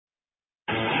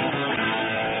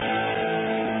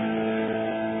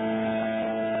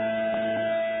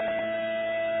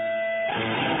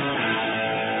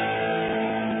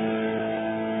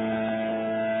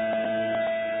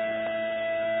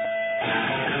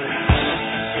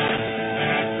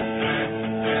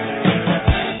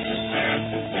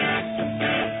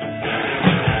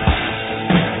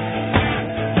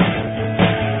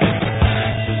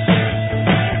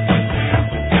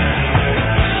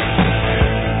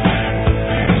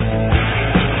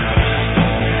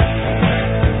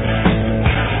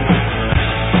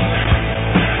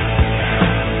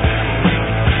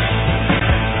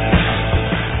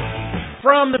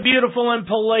From the beautiful and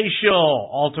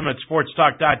palatial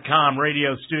UltimateSportsTalk.com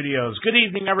radio studios. Good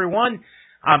evening, everyone.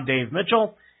 I'm Dave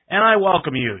Mitchell, and I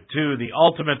welcome you to the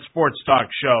Ultimate Sports Talk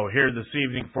Show here this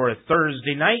evening for a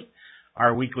Thursday night,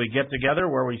 our weekly get-together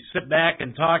where we sit back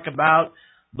and talk about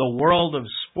the world of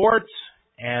sports.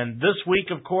 And this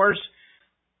week, of course,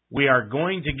 we are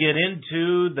going to get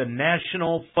into the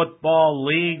National Football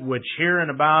League, which here in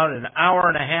about an hour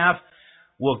and a half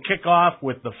will kick off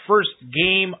with the first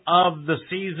game of the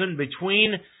season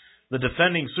between the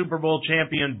defending Super Bowl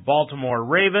champion Baltimore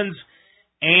Ravens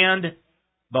and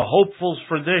the hopefuls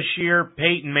for this year,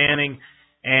 Peyton Manning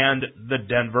and the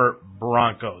Denver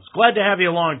Broncos. Glad to have you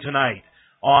along tonight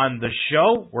on the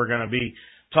show. We're going to be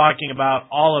talking about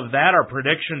all of that. Our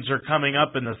predictions are coming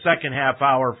up in the second half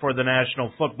hour for the National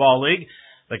Football League.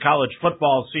 The college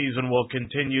football season will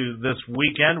continue this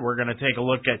weekend. We're going to take a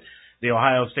look at the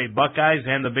Ohio State Buckeyes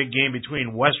and the big game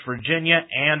between West Virginia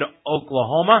and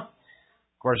Oklahoma.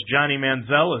 Of course, Johnny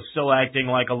Manziel is still acting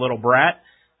like a little brat.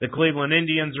 The Cleveland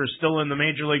Indians are still in the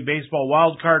Major League Baseball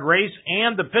wildcard race,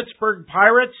 and the Pittsburgh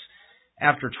Pirates,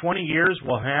 after 20 years,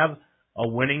 will have a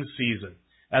winning season.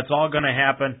 That's all going to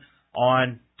happen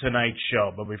on tonight's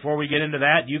show. But before we get into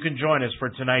that, you can join us for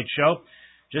tonight's show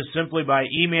just simply by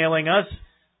emailing us.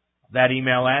 That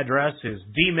email address is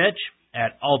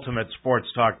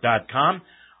dmitch@ultimatesportstalk.com,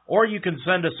 or you can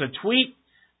send us a tweet.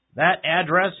 That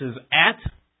address is at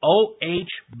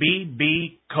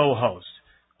OHBB co-host.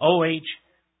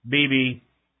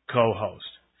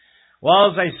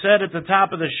 Well, as I said at the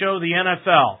top of the show, the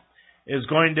NFL is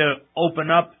going to open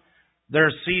up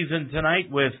their season tonight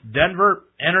with Denver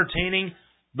entertaining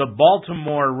the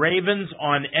Baltimore Ravens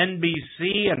on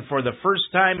NBC, and for the first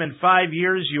time in 5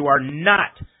 years, you are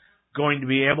not going to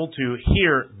be able to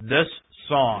hear this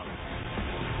song.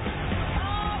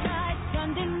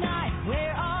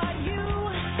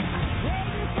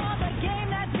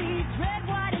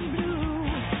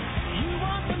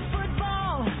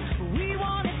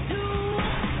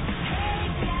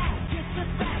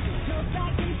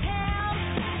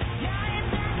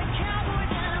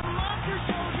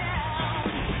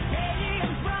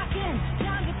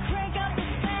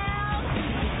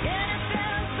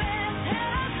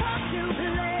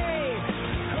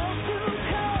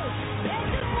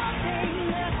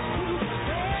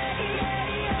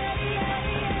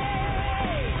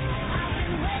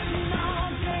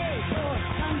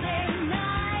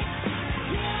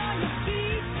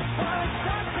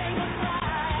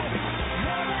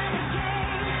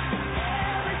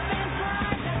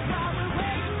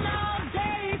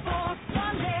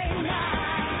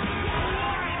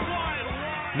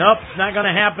 Nope, it's not going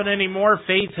to happen anymore.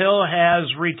 Faith Hill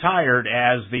has retired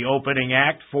as the opening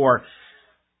act for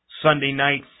Sunday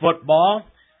Night Football,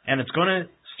 and it's going to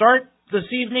start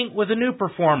this evening with a new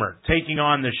performer taking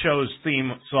on the show's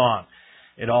theme song.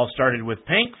 It all started with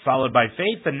Pink, followed by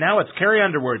Faith, and now it's Carrie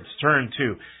Underwood's turn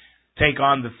to take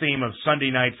on the theme of Sunday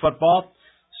Night Football.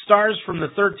 Stars from the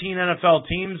 13 NFL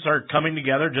teams are coming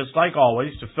together, just like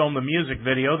always, to film the music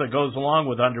video that goes along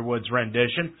with Underwood's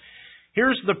rendition.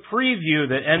 Here's the preview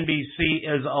that NBC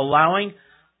is allowing,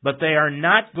 but they are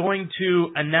not going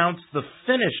to announce the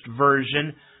finished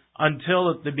version until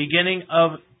at the beginning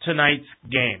of tonight's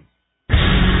game.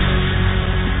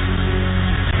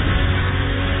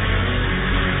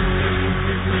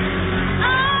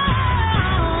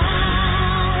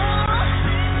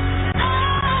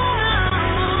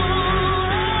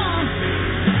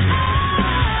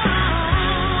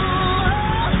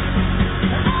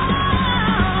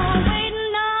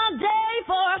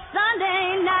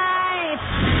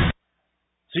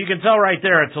 So you can tell right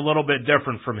there it's a little bit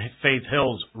different from Faith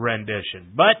Hill's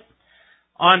rendition. But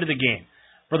on to the game.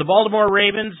 For the Baltimore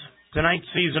Ravens, tonight's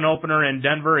season opener in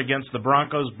Denver against the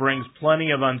Broncos brings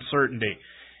plenty of uncertainty.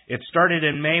 It started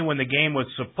in May when the game was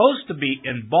supposed to be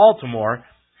in Baltimore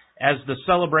as the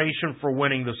celebration for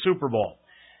winning the Super Bowl.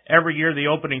 Every year the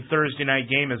opening Thursday night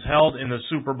game is held in the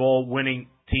Super Bowl winning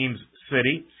team's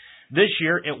city. This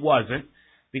year it wasn't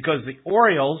because the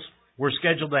Orioles were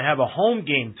scheduled to have a home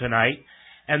game tonight,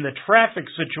 and the traffic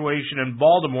situation in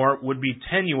Baltimore would be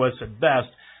tenuous at best,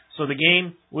 so the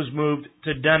game was moved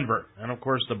to Denver. And, of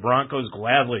course, the Broncos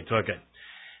gladly took it.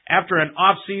 After an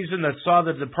offseason that saw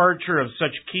the departure of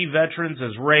such key veterans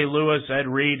as Ray Lewis, Ed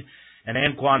Reed, and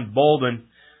Anquan Boldin,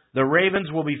 the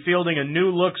Ravens will be fielding a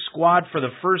new-look squad for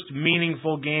the first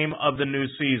meaningful game of the new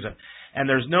season. And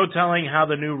there's no telling how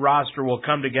the new roster will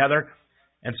come together.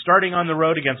 And starting on the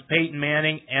road against Peyton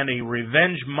Manning and a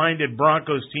revenge-minded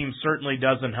Broncos team certainly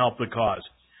doesn't help the cause.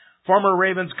 Former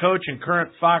Ravens coach and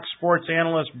current Fox Sports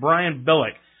analyst Brian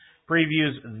Billick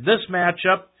previews this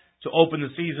matchup to open the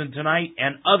season tonight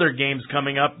and other games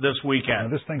coming up this weekend. Now,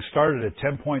 this thing started at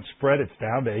 10-point spread. It's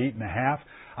down to 8.5.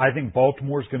 I think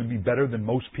Baltimore's going to be better than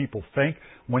most people think,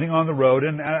 winning on the road.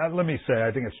 And let me say,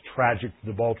 I think it's tragic that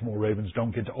the Baltimore Ravens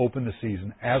don't get to open the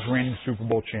season as reigning Super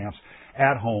Bowl champs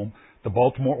at home. The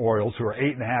Baltimore Orioles, who are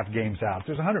 8.5 games out.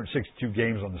 There's 162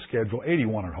 games on the schedule,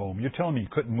 81 at home. You're telling me you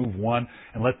couldn't move one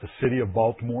and let the city of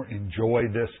Baltimore enjoy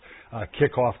this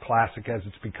kickoff classic as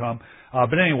it's become?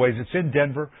 But anyways, it's in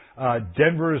Denver.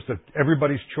 Denver is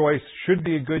everybody's choice. Should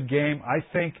be a good game. I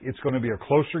think it's going to be a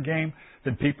closer game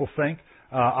than people think.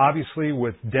 Obviously,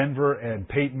 with Denver and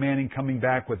Peyton Manning coming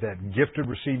back with that gifted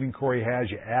receiving core he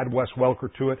has, you add Wes Welker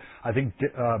to it. I think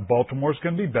Baltimore's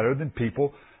going to be better than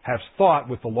people have thought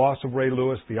with the loss of Ray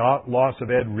Lewis, the loss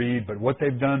of Ed Reed, but what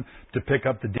they've done to pick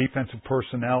up the defensive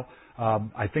personnel,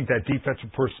 I think that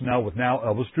defensive personnel with now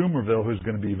Elvis Dumervil, who's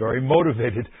going to be very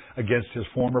motivated against his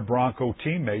former Bronco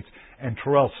teammates, and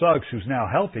Terrell Suggs, who's now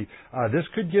healthy, this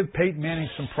could give Peyton Manning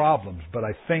some problems. But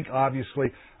I think,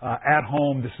 obviously, at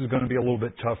home, this is going to be a little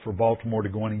bit tough for Baltimore to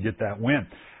go in and get that win.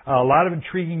 A lot of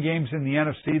intriguing games in the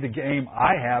NFC. The game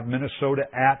I have, Minnesota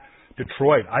at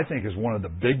Detroit, I think is one of the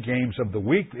big games of the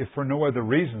week, if for no other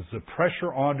reasons. The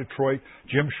pressure on Detroit,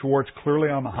 Jim Schwartz clearly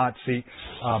on the hot seat.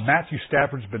 Matthew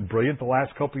Stafford's been brilliant the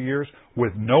last couple of years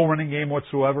with no running game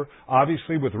whatsoever.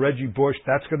 Obviously, with Reggie Bush,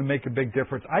 that's going to make a big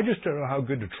difference. I just don't know how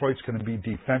good Detroit's going to be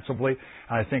defensively.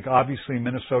 I think, obviously,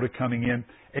 Minnesota coming in,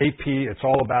 AP, it's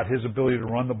all about his ability to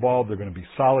run the ball. They're going to be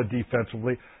solid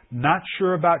defensively. Not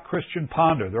sure about Christian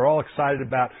Ponder. They're all excited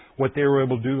about what they were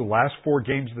able to do the last 4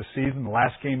 games of the season, the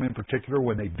last game in particular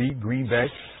when they beat Green Bay.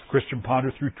 Christian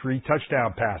Ponder threw 3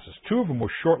 touchdown passes. 2 of them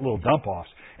were short little dump-offs.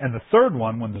 And the third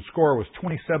one, when the score was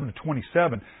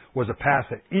 27-27, was a pass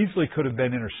that easily could have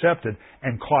been intercepted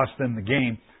and cost them the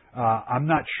game. I'm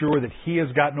not sure that he has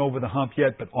gotten over the hump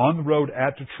yet, but on the road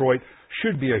at Detroit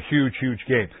should be a huge, huge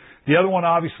game. The other one,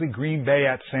 obviously, Green Bay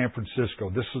at San Francisco.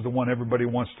 This is the one everybody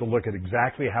wants to look at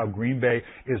exactly how Green Bay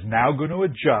is now going to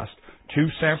adjust to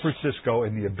San Francisco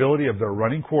and the ability of their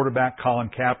running quarterback, Colin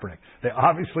Kaepernick. They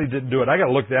obviously didn't do it. I got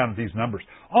to look down at these numbers.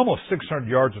 Almost 600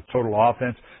 yards of total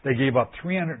offense. They gave up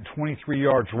 323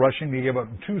 yards rushing. They gave up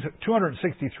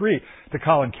 263 to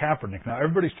Colin Kaepernick. Now,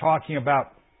 everybody's talking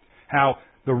about how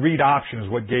the read option is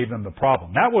what gave them the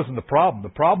problem. That wasn't the problem. The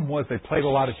problem was they played a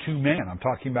lot of 2-man. I'm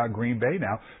talking about Green Bay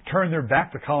now. Turned their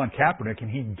back to Colin Kaepernick,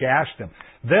 and he gashed them.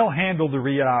 They'll handle the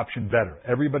read option better.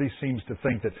 Everybody seems to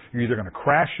think that you're either going to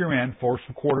crash your end, force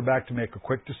the quarterback to make a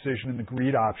quick decision in the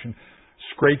read option,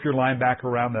 scrape your linebacker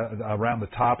around the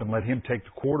top and let him take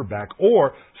the quarterback,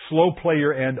 or slow play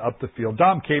your end up the field.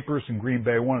 Dom Capers in Green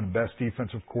Bay, one of the best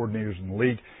defensive coordinators in the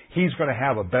league. He's going to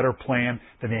have a better plan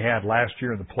than he had last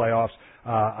year in the playoffs.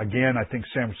 Again, I think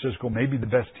San Francisco may be the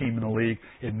best team in the league.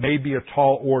 It may be a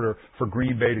tall order for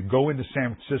Green Bay to go into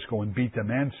San Francisco and beat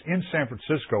them in San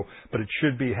Francisco, but it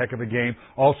should be a heck of a game.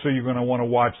 Also, you're going to want to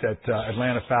watch that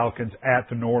Atlanta Falcons at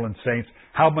the New Orleans Saints.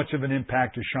 How much of an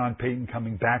impact is Sean Payton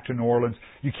coming back to New Orleans?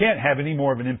 You can't have any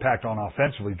more of an impact on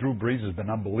offensively. Drew Brees has been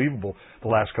unbelievable the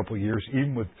last couple of years,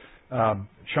 even with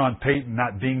Sean Payton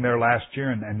not being there last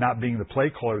year and not being the play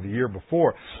caller the year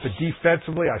before. But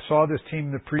defensively, I saw this team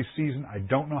in the preseason. I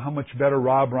don't know how much better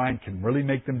Rob Ryan can really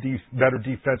make them better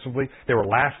defensively. They were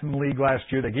last in the league last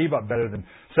year. They gave up better than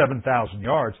 7,000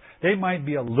 yards. They might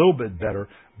be a little bit better,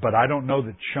 but I don't know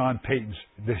that Sean Payton's,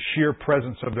 the sheer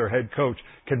presence of their head coach,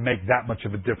 can make that much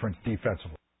of a difference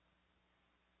defensively.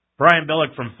 Brian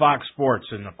Billick from Fox Sports.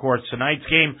 And, of course, tonight's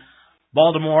game,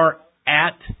 Baltimore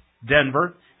at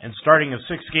Denver. And starting a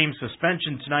 6-game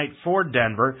suspension tonight for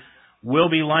Denver will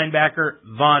be linebacker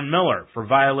Von Miller for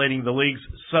violating the league's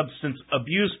substance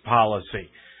abuse policy.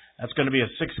 That's going to be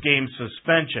a 6-game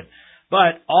suspension.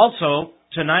 But also,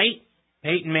 tonight,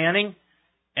 Peyton Manning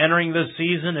entering the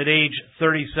season at age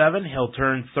 37. He'll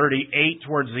turn 38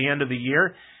 towards the end of the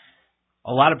year.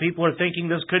 A lot of people are thinking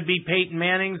this could be Peyton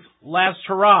Manning's last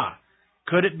hurrah.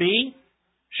 Could it be?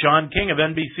 Sean King of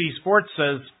NBC Sports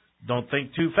says, don't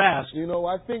think too fast. You know,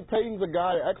 I think Peyton's a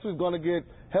guy actually going to get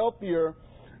healthier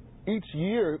each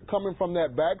year coming from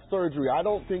that back surgery. I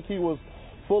don't think he was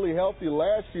fully healthy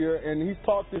last year, and he's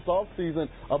talked this offseason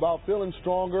about feeling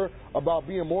stronger, about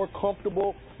being more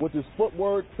comfortable with his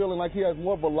footwork, feeling like he has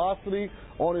more velocity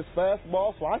on his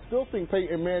fastball. So I still think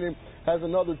Peyton Manning has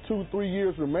another 2-3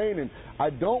 years remaining. I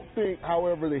don't think,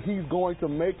 however, that he's going to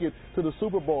make it to the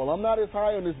Super Bowl. I'm not as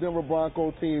high on this Denver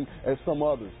Bronco team as some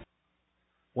others.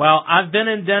 Well, I've been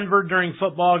in Denver during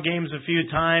football games a few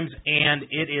times, and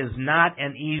it is not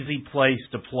an easy place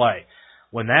to play.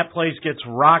 When that place gets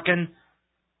rocking,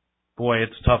 boy,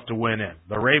 it's tough to win in.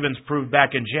 The Ravens proved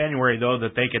back in January, though,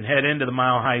 that they can head into the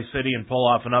Mile High City and pull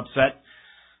off an upset.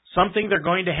 Something they're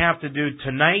going to have to do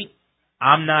tonight,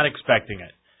 I'm not expecting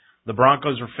it. The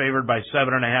Broncos are favored by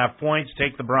 7.5 points.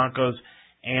 Take the Broncos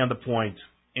and the points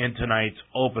in tonight's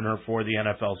opener for the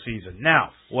NFL season.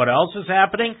 Now, what else is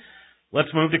happening?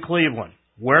 Let's move to Cleveland,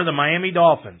 where the Miami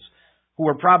Dolphins, who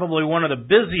are probably one of the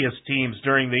busiest teams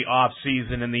during the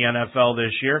offseason in the NFL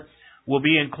this year, will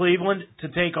be in Cleveland to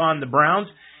take on the Browns.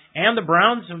 And the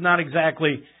Browns have not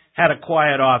exactly had a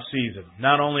quiet offseason,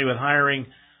 not only with hiring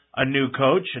a new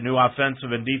coach, a new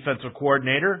offensive and defensive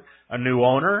coordinator, a new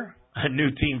owner, a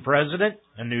new team president,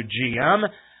 a new GM,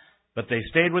 but they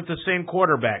stayed with the same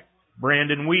quarterback,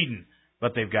 Brandon Weeden,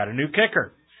 but they've got a new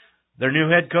kicker. Their new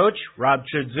head coach, Rob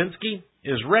Chudzinski,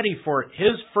 is ready for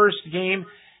his first game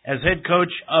as head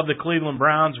coach of the Cleveland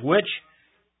Browns, which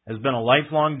has been a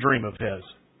lifelong dream of his.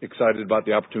 Excited about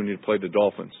the opportunity to play the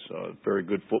Dolphins. Very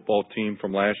good football team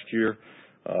from last year.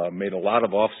 Made a lot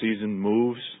of off-season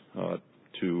moves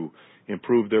to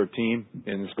improve their team,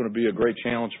 and it's going to be a great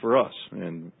challenge for us.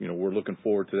 And, we're looking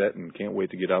forward to that and can't wait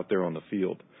to get out there on the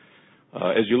field.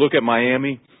 As you look at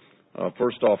Miami,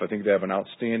 first off, I think they have an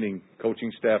outstanding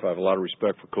coaching staff. I have a lot of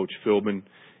respect for Coach Philbin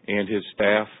and his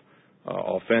staff.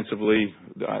 Offensively,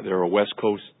 they're a West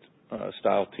Coast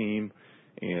style team,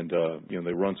 and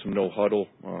they run some no huddle.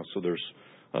 So there's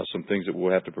some things that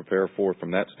we'll have to prepare for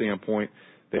from that standpoint.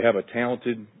 They have a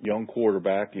talented young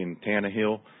quarterback in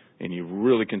Tannehill, and you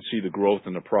really can see the growth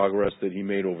and the progress that he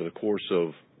made over the course of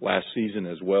last season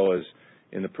as well as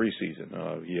in the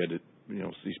preseason.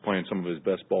 He's playing some of his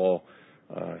best ball.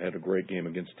 Had a great game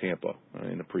against Tampa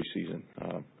in the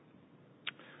preseason.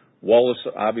 Wallace,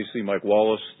 obviously, Mike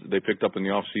Wallace, they picked up in the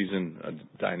offseason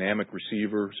a dynamic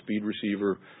receiver, speed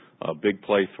receiver, a big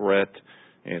play threat,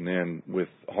 and then with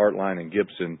Hartline and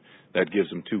Gibson, that gives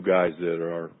them two guys that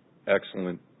are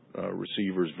excellent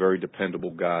receivers, very dependable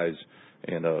guys,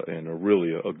 and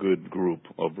really a good group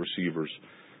of receivers.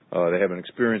 They have an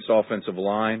experienced offensive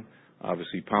line.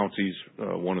 Obviously, Pouncey's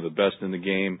one of the best in the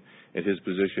game at his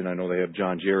position. I know they have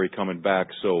John Jerry coming back,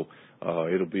 so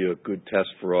it'll be a good test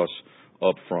for us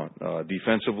up front.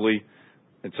 Defensively,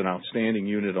 it's an outstanding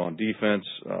unit on defense.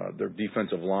 Their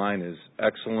defensive line is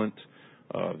excellent.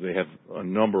 They have a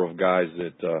number of guys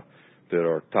that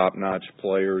are top-notch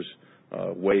players.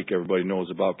 Wake, everybody knows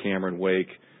about Cameron Wake.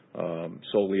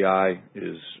 Soliai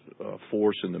is a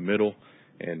force in the middle,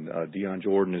 and Deion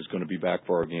Jordan is going to be back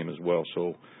for our game as well.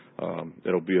 So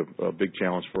it'll be a big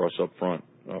challenge for us up front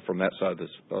from that side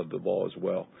of the ball as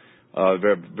well.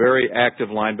 They're very active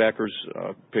linebackers.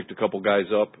 Picked a couple guys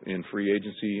up in free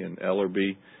agency, and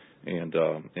Ellerby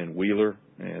and Wheeler,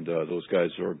 and those guys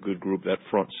are a good group. That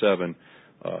front seven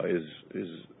is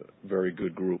a very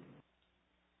good group.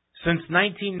 Since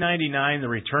 1999, the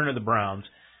return of the Browns,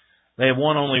 they have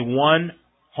won only one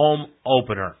home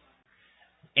opener.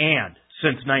 And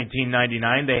since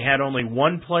 1999, they had only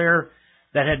one player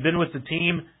that had been with the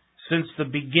team since the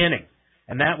beginning,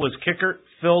 and that was kicker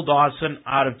Phil Dawson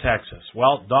out of Texas.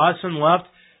 Well, Dawson left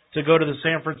to go to the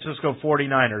San Francisco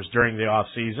 49ers during the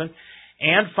offseason,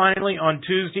 and finally on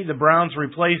Tuesday, the Browns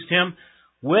replaced him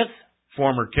with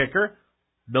former kicker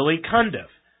Billy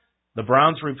Cundiff. The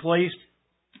Browns replaced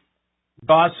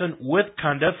Dawson with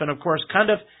Cundiff, and of course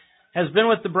Cundiff has been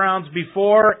with the Browns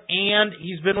before, and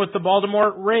he's been with the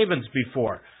Baltimore Ravens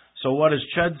before. So what does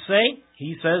Chud say?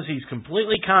 He says he's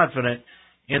completely confident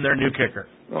in their new kicker.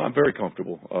 Well, I'm very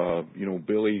comfortable.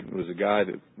 Billy was a guy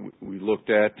that we looked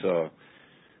at.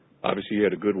 Obviously, he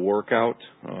had a good workout.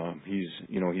 He's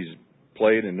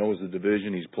played and knows the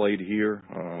division. He's played here.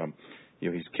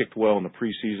 He's kicked well in the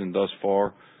preseason thus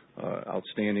far.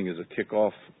 Outstanding as a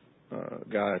kickoff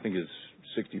guy. I think is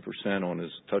 60% on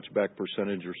his touchback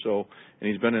percentage or so, and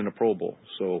he's been in a Pro Bowl.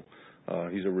 So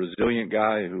he's a resilient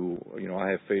guy who, I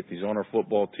have faith. He's on our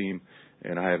football team,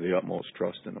 and I have the utmost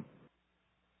trust in him.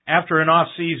 After an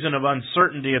off-season of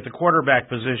uncertainty at the quarterback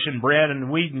position, Brandon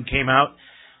Weeden came out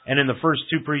and in the first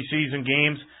two preseason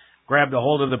games grabbed a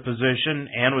hold of the position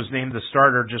and was named the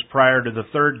starter just prior to the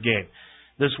third game.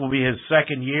 This will be his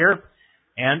second year,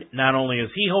 and not only is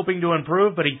he hoping to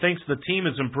improve, but he thinks the team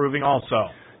is improving also.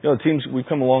 The teams, we've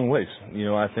come a long ways.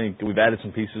 I think we've added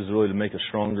some pieces really to make us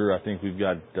stronger. I think we've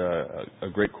got a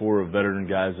great core of veteran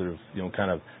guys that have, kind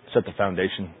of set the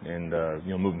foundation and,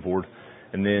 moving forward.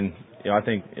 And then, I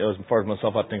think, as far as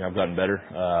myself, I think I've gotten better.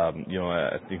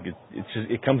 I think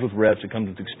it comes with reps, it comes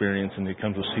with experience, and it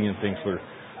comes with seeing things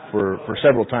for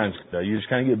several times. You just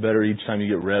kind of get better each time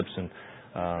you get reps, and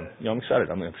I'm excited.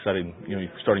 I'm excited,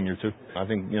 starting year two. I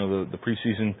think, the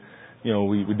preseason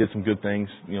we did some good things,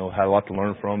 had a lot to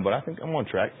learn from, but I think I'm on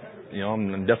track.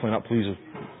 I'm definitely not pleased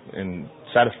and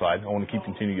satisfied. I want to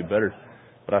continue to get better.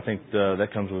 But I think that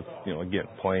comes with, again,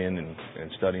 playing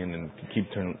and studying and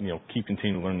keep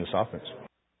continuing to learn this offense.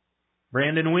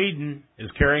 Brandon Weeden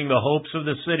is carrying the hopes of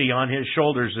the city on his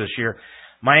shoulders this year.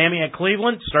 Miami at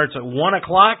Cleveland starts at 1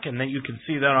 o'clock, and then you can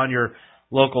see that on your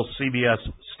local CBS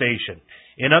station.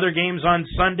 In other games on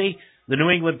Sunday, the New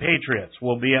England Patriots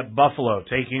will be at Buffalo,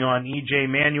 taking on E.J.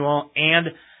 Manuel and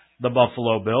the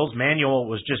Buffalo Bills. Manuel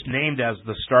was just named as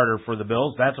the starter for the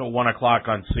Bills. That's at 1 o'clock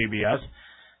on CBS.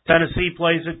 Tennessee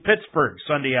plays at Pittsburgh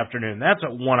Sunday afternoon. That's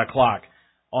at 1 o'clock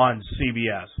on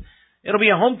CBS. It'll be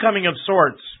a homecoming of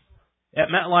sorts at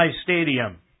MetLife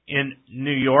Stadium in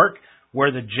New York,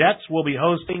 where the Jets will be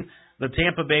hosting the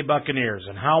Tampa Bay Buccaneers.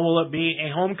 And how will it be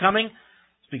a homecoming?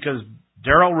 It's because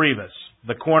Darrelle Revis,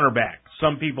 the cornerback,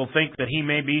 some people think that he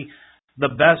may be the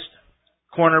best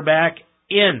cornerback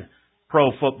in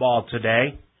pro football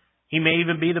today. He may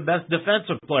even be the best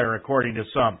defensive player, according to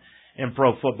some, in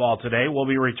pro football today. Will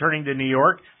be returning to New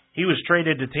York. He was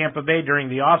traded to Tampa Bay during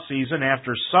the offseason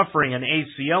after suffering an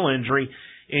ACL injury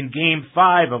in Game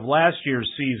 5 of last year's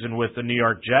season with the New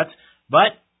York Jets.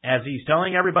 But, as he's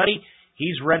telling everybody,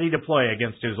 he's ready to play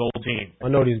against his old team. I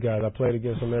know these guys. I played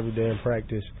against them every day in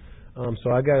practice.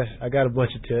 So I got a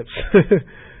bunch of tips.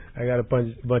 I got a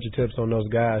bunch of tips on those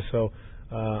guys. So,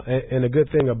 and the good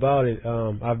thing about it,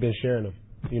 I've been sharing them,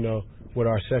 with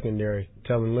our secondary,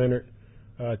 telling Leonard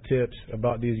tips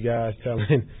about these guys,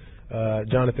 telling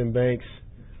Jonathan Banks,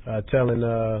 telling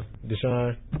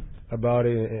Deshaun about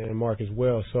it, and Mark as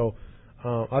well. So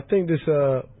I think this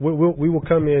we will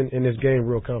come in this game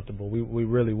real comfortable. We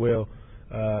really will,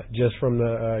 just from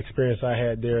the experience I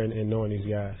had there and knowing these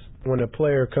guys. When a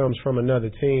player comes from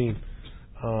another team,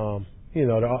 Coach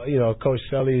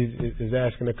Selly is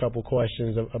asking a couple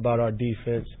questions about our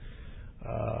defense.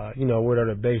 What are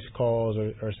the base calls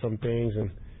or some things,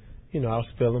 and I'll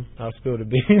spill them. I'll spill the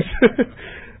beans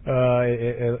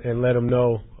and let them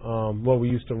know what we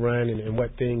used to run and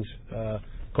what things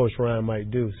Coach Ryan might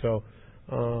do. So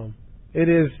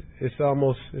it's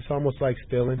almost like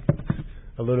spilling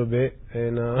a little bit,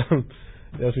 and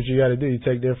that's what you got to do. You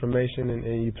take the information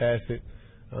and you pass it.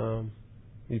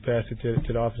 You pass it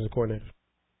to the offensive coordinator.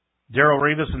 Darrelle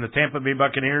Revis and the Tampa Bay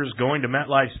Buccaneers going to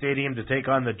MetLife Stadium to take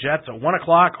on the Jets at 1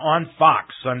 o'clock on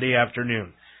Fox Sunday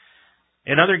afternoon.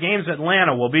 In other games,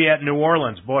 Atlanta will be at New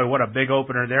Orleans. Boy, what a big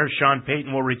opener there. Sean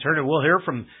Payton will return, and we'll hear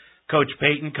from Coach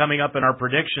Payton coming up in our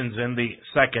predictions in the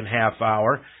second half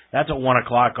hour. That's at 1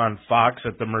 o'clock on Fox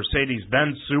at the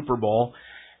Mercedes-Benz Super Bowl.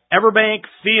 Everbank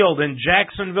Field in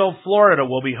Jacksonville, Florida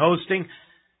will be hosting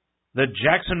the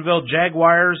Jacksonville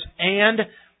Jaguars and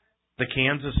the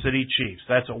Kansas City Chiefs.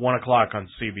 That's at 1 o'clock on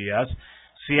CBS.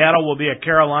 Seattle will be at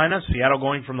Carolina. Seattle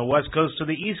going from the West Coast to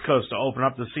the East Coast to open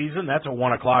up the season. That's at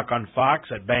 1 o'clock on Fox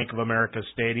at Bank of America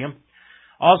Stadium.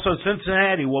 Also,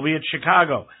 Cincinnati will be at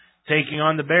Chicago, taking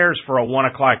on the Bears for a 1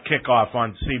 o'clock kickoff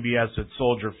on CBS at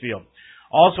Soldier Field.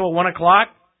 Also at 1 o'clock,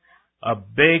 a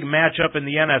big matchup in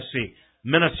the NFC.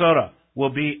 Minnesota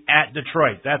will be at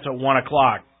Detroit. That's at 1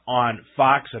 o'clock on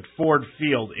Fox at Ford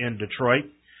Field in Detroit.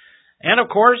 And, of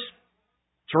course,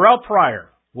 Terrell Pryor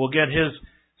will get his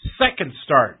second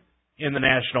start in the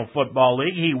National Football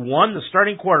League. He won the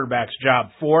starting quarterback's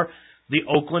job for the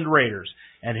Oakland Raiders,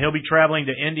 and he'll be traveling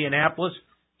to Indianapolis,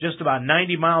 just about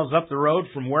 90 miles up the road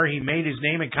from where he made his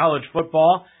name in college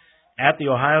football at The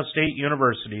Ohio State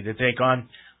University, to take on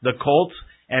the Colts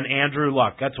and Andrew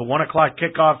Luck. That's a 1 o'clock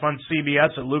kickoff on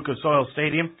CBS at Lucas Oil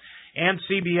Stadium. And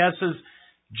CBS's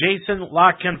Jason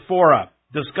La Canfora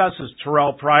discusses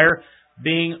Terrell Pryor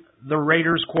being the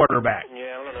Raiders quarterback.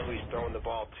 Yeah, I don't know who he's throwing the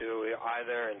ball to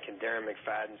either, and can Darren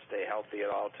McFadden stay healthy at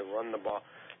all to run the ball?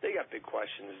 They got big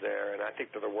questions there, and I think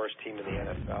they're the worst team in the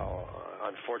NFL,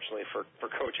 unfortunately for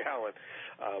Coach Allen,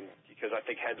 because I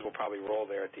think heads will probably roll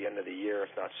there at the end of the year,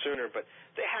 if not sooner. But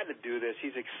they had to do this.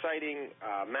 He's exciting.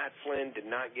 Matt Flynn did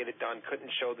not get it done, couldn't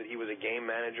show that he was a game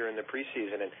manager in the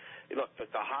preseason. And look,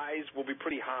 the highs will be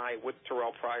pretty high with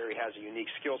Terrell Pryor. He has a unique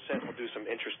skill set. He'll do some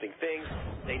interesting things.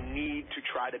 They need to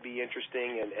try to be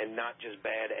interesting and not just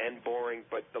bad and boring,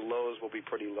 but the lows will be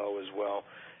pretty low as well.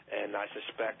 And I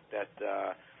suspect that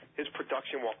his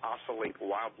production will oscillate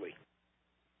wildly.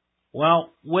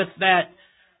 Well, with that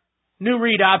new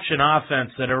read option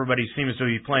offense that everybody seems to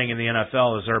be playing in the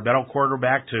NFL, is there a better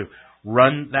quarterback to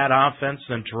run that offense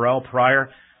than Terrell Pryor?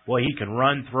 Boy, he can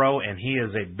run, throw, and he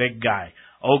is a big guy.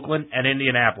 Oakland and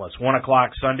Indianapolis, 1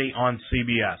 o'clock Sunday on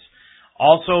CBS.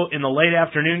 Also, in the late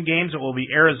afternoon games, it will be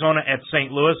Arizona at St.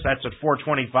 Louis. That's at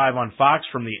 4:25 on Fox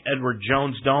from the Edward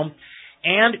Jones Dome.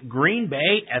 and Green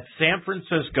Bay at San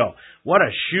Francisco. What a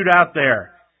shootout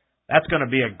there. That's going to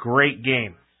be a great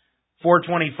game.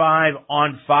 4:25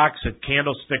 on Fox at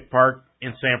Candlestick Park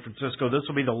in San Francisco. This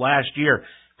will be the last year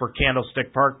for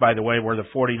Candlestick Park, by the way, where the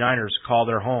 49ers call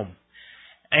their home.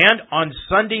 And on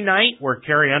Sunday night, where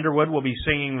Carrie Underwood will be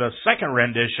singing the second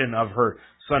rendition of her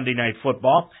Sunday Night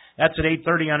Football, that's at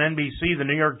 8:30 on NBC. The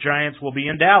New York Giants will be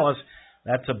in Dallas.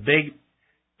 That's a big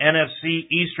NFC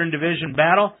Eastern Division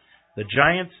battle. The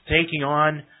Giants taking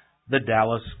on the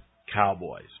Dallas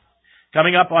Cowboys.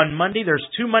 Coming up on Monday, there's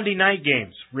 2 Monday night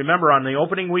games. Remember, on the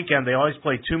opening weekend, they always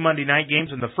play 2 Monday night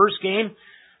games. And the first game,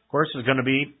 of course, is going to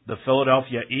be the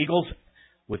Philadelphia Eagles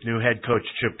with new head coach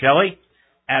Chip Kelly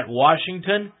at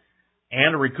Washington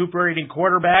and a recuperating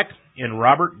quarterback in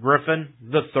Robert Griffin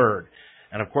III.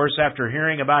 And, of course, after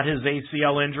hearing about his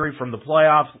ACL injury from the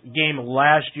playoff game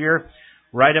last year,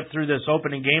 right up through this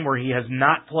opening game where he has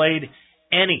not played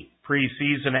any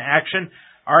preseason action,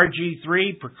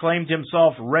 RG3 proclaimed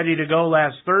himself ready to go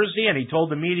last Thursday, and he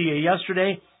told the media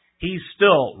yesterday he's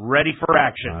still ready for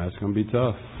action. It's going to be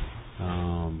tough.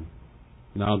 I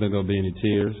don't think there'll be any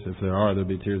tears. If there are, there'll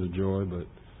be tears of joy, but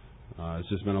it's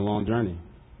just been a long journey.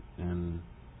 And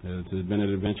it's been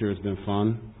an adventure. It's been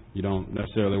fun. You don't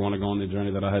necessarily want to go on the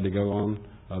journey that I had to go on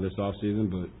this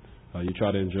offseason, but you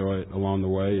try to enjoy it along the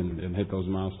way and hit those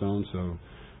milestones. So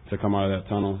to come out of that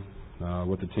tunnel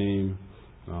with the team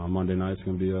Monday night's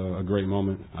going to be a great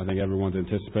moment. I think everyone's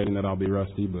anticipating that I'll be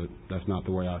rusty, but that's not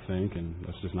the way I think, and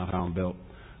that's just not how I'm built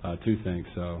to think.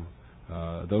 So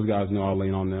those guys know I'll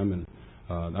lean on them, and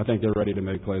I think they're ready to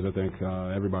make plays. I think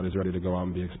everybody's ready to go out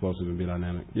and be explosive and be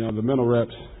dynamic. You know, the mental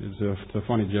reps is it's a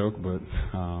funny joke, but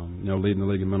leading the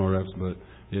league in mental reps, but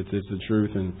it's the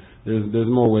truth, and there's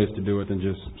more ways to do it than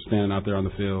just standing out there on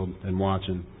the field and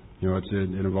watching. You know, it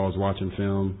involves watching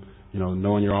film,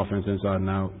 knowing your offense inside and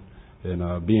out,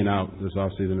 and being out this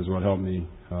offseason is what helped me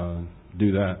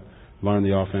do that, learn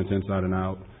the offense inside and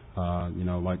out.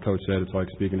 Like Coach said, it's like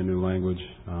speaking a new language.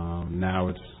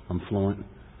 Now I'm fluent.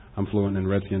 I'm fluent in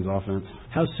Redskins offense.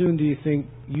 How soon do you think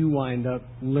you wind up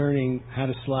learning how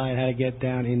to slide, how to get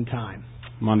down in time?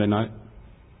 Monday night.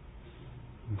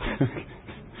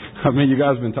 I mean, you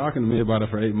guys have been talking to me about it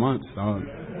for 8 months.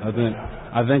 I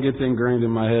think it's ingrained in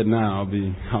my head now.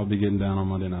 I'll be getting down on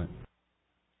Monday night.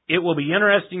 It will be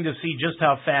interesting to see just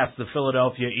how fast the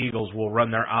Philadelphia Eagles will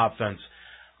run their offense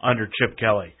under Chip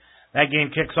Kelly. That game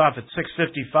kicks off at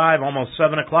 6:55, almost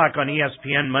 7 o'clock on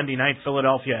ESPN Monday night,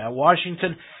 Philadelphia at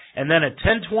Washington. And then at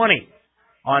 10:20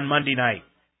 on Monday night,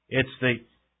 it's the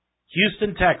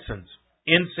Houston Texans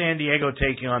in San Diego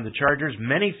taking on the Chargers.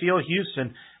 Many feel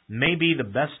Houston may be the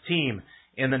best team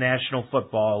in the National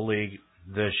Football League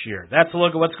this year. That's a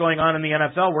look at what's going on in the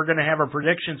NFL. We're going to have our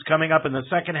predictions coming up in the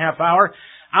second half hour.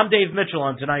 I'm Dave Mitchell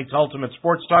on tonight's Ultimate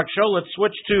Sports Talk Show. Let's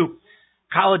switch to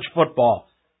college football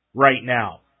right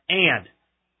now. And,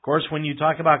 of course, when you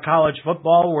talk about college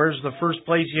football, where's the first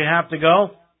place you have to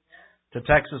go? To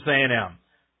Texas A&M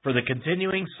for the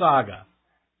continuing saga,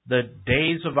 the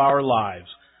days of our lives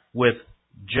with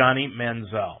Johnny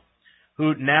Manziel,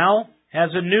 who now has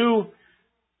a new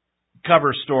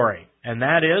cover story, and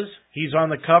that is he's on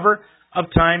the cover of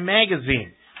Time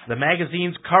magazine. The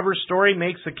magazine's cover story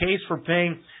makes the case for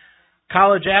paying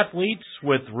college athletes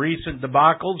with recent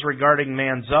debacles regarding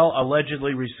Manziel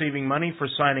allegedly receiving money for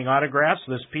signing autographs.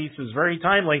 This piece is very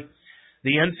timely.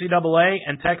 The NCAA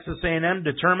and Texas A&M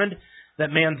determined that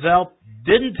Manziel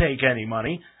didn't take any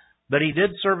money, but he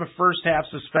did serve a first-half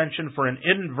suspension for an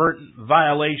inadvertent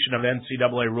violation of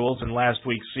NCAA rules in last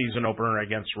week's season opener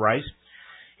against Rice.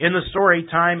 In the story,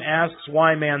 Time asks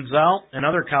why Manziel and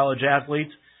other college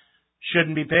athletes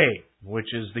shouldn't be paid,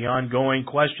 which is the ongoing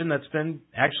question that's been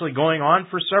actually going on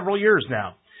for several years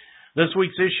now. This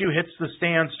week's issue hits the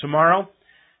stands tomorrow,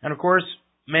 and of course,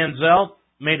 Manziel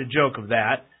made a joke of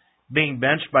that, being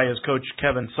benched by his coach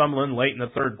Kevin Sumlin late in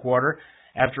the third quarter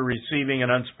after receiving an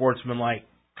unsportsmanlike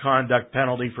conduct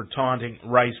penalty for taunting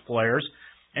Rice players.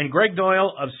 And Greg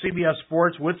Doyle of CBS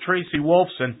Sports with Tracy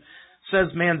Wolfson says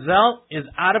Manziel is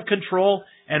out of control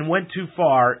and went too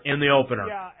far in the opener.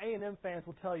 Yeah, A&M fans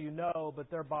will tell you no,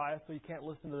 but they're biased, so you can't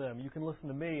listen to them. You can listen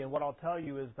to me, and what I'll tell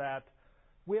you is that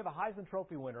we have a Heisman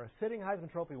Trophy winner, a sitting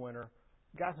Heisman Trophy winner,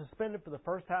 got suspended for the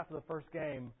first half of the first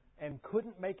game and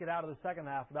couldn't make it out of the second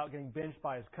half without getting benched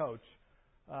by his coach.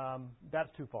 That's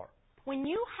too far. When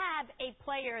you have a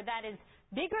player that is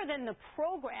bigger than the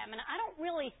program, and I don't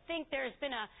really think there's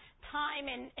been a time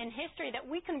in history that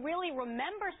we can really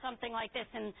remember something like this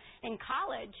in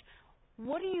college,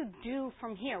 what do you do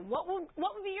from here? What would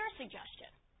be your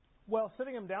suggestion? Well,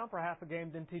 sitting him down for half a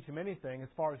game didn't teach him anything as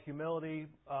far as humility,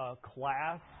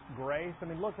 class, grace. I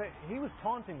mean, look, he was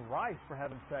taunting Rice, for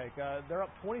heaven's sake. They're up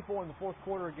 24 in the fourth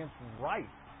quarter against Rice.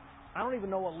 I don't even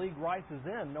know what league Rice is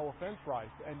in, no offense, Rice.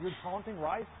 And you're taunting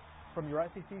Rice from your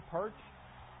SEC perch?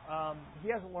 He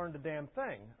hasn't learned a damn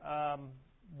thing.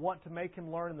 Want to make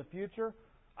him learn in the future?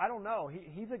 I don't know.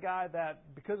 He's a guy that,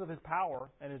 because of his power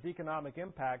and his economic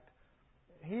impact,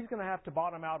 he's going to have to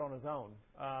bottom out on his own,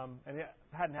 and it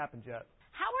hadn't happened yet.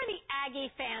 How are the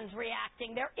Aggie fans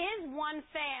reacting? There is one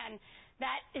fan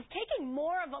that is taking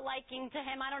more of a liking to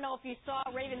him. I don't know if you saw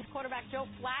Ravens quarterback Joe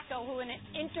Flacco, who in an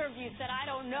interview said, I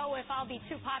don't know if I'll be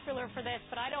too popular for this,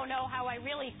 but I don't know how I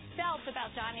really felt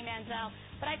about Johnny Manziel.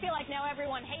 But I feel like now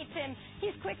everyone hates him.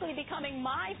 He's quickly becoming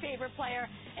my favorite player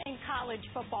in college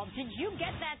football. Did you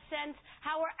get that sense?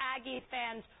 How are Aggie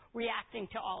fans reacting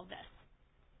to all of this?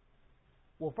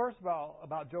 Well, first of all,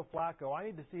 about Joe Flacco, I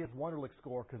need to see his Wonderlic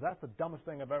score because that's the dumbest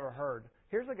thing I've ever heard.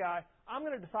 Here's a guy, I'm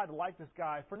going to decide to like this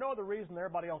guy for no other reason than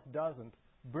everybody else doesn't.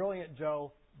 Brilliant,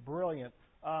 Joe. Brilliant.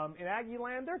 In Aggie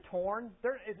land, they're torn.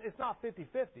 It's not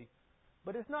 50-50,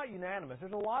 but it's not unanimous.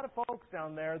 There's a lot of folks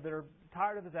down there that are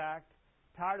tired of his act,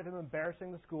 tired of him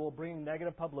embarrassing the school, bringing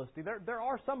negative publicity. There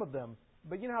are some of them,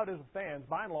 but you know how it is with fans.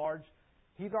 By and large,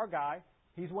 he's our guy.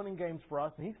 He's winning games for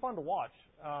us, and he's fun to watch.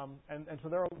 And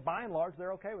so by and large,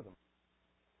 they're okay with him.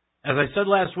 As I said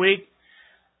last week,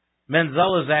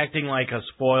 Manziel is acting like a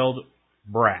spoiled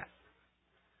brat.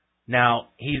 Now,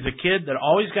 he's a kid that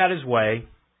always got his way,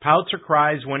 pouts or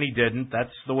cries when he didn't.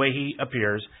 That's the way he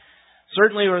appears.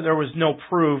 Certainly, there was no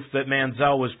proof that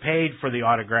Manziel was paid for the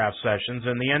autograph sessions,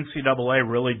 and the NCAA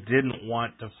really didn't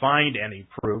want to find any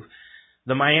proof.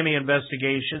 The Miami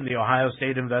investigation, the Ohio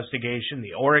State investigation,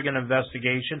 the Oregon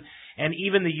investigation, and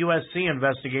even the USC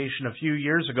investigation a few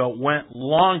years ago went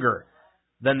longer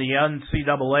than the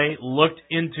NCAA looked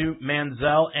into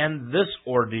Manziel and this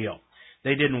ordeal.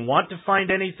 They didn't want to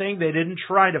find anything, they didn't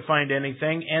try to find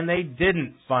anything, and they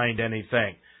didn't find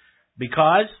anything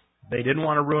because they didn't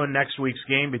want to ruin next week's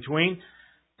game between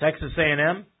Texas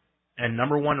A&M and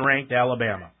number 1 ranked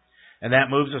Alabama. And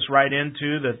that moves us right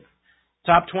into the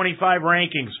top 25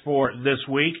 rankings for this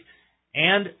week,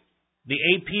 and the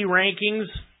AP rankings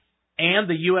and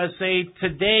the USA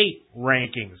Today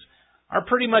rankings are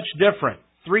pretty much different.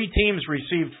 3 teams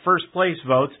received first place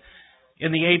votes.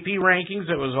 In the AP rankings,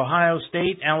 it was Ohio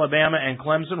State, Alabama, and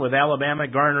Clemson, with Alabama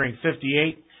garnering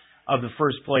 58 of the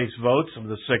first place votes of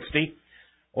the 60.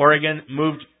 Oregon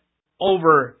moved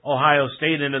over Ohio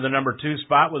State into the number 2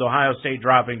 spot, with Ohio State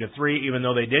dropping to 3, even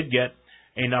though they did get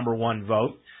a number 1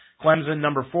 vote. Clemson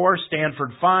number 4,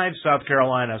 Stanford 5, South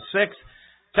Carolina 6,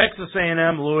 Texas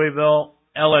A&M, Louisville,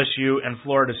 LSU, and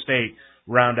Florida State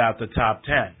round out the top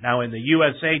 10. Now in the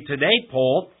USA Today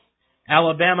poll,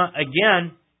 Alabama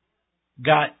again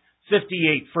got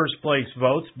 58 first place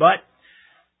votes, but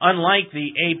unlike the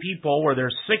AP poll where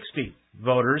there's 60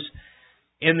 voters,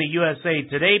 in the USA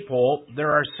Today poll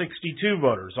there are 62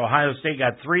 voters. Ohio State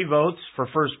got 3 votes for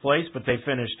first place, but they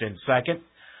finished in second.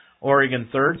 Oregon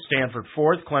 3rd, Stanford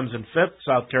 4th, Clemson 5th,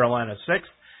 South Carolina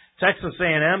 6th. Texas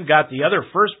A&M got the other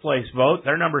first place vote.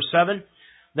 They're number 7.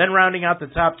 Then rounding out the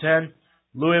top 10,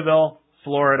 Louisville,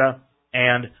 Florida,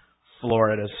 and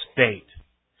Florida State.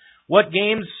 What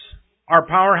games are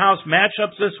powerhouse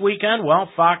matchups this weekend? Well,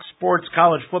 Fox Sports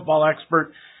college football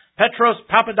expert Petros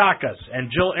Papadakis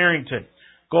and Jill Arrington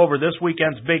go over this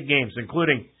weekend's big games,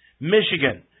 including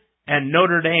Michigan and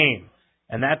Notre Dame.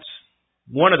 And that's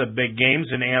one of the big games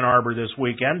in Ann Arbor this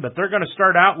weekend, but they're going to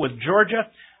start out with Georgia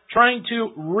trying to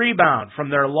rebound from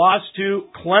their loss to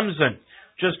Clemson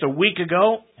just a week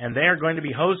ago, and they are going to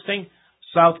be hosting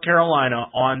South Carolina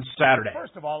on Saturday.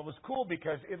 First of all, it was cool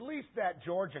because at least that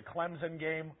Georgia-Clemson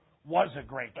game was a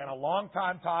great game. A long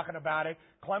time talking about it.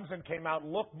 Clemson came out,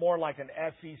 looked more like an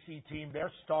SEC team.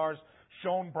 Their stars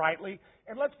shone brightly.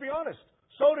 And let's be honest,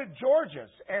 so did Georgia's.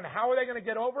 And how are they going to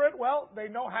get over it? Well, they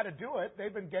know how to do it.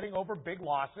 They've been getting over big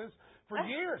losses for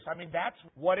years. I mean, that's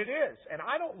what it is. And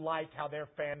I don't like how their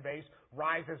fan base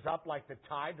rises up like the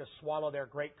tide to swallow their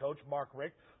great coach, Mark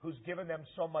Richt, who's given them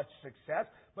so much success.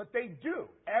 But they do.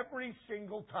 Every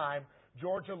single time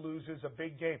Georgia loses a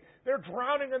big game, they're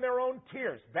drowning in their own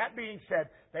tears. That being said,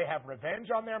 they have revenge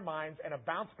on their minds and a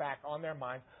bounce back on their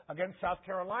minds against South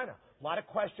Carolina. A lot of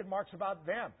question marks about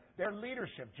them, their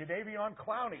leadership, Jadeveon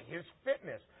Clowney, his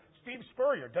fitness, Steve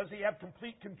Spurrier. Does he have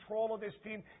complete control of this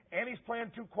team? And he's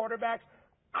playing 2 quarterbacks.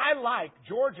 I like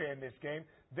Georgia in this game.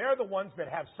 They're the ones that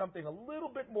have something a little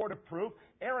bit more to prove.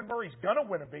 Aaron Murray's going to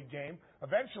win a big game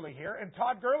eventually here. And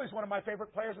Todd Gurley's one of my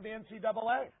favorite players of the NCAA.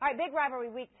 All right, big rivalry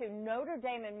week 2. Notre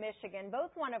Dame and Michigan,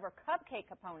 both won over cupcake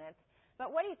opponents.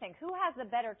 But what do you think? Who has the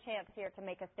better chance here to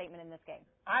make a statement in this game?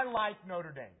 I like Notre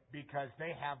Dame because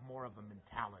they have more of a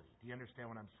mentality. Do you understand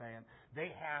what I'm saying? They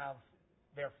have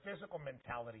their physical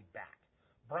mentality back.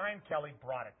 Brian Kelly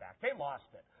brought it back. They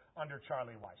lost it under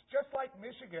Charlie Weiss, just like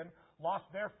Michigan lost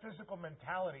their physical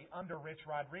mentality under Rich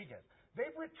Rodriguez.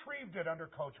 They've retrieved it under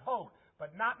Coach Hogue,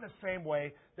 but not in the same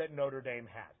way that Notre Dame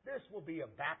has. This will be a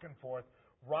back-and-forth,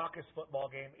 raucous football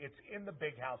game. It's in the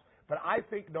Big House, but I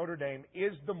think Notre Dame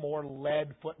is the more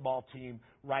led football team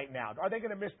right now. Are they going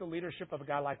to miss the leadership of a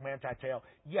guy like Manti Te'o?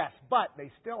 Yes, but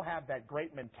they still have that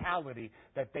great mentality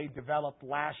that they developed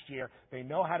last year. They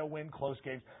know how to win close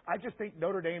games. I just think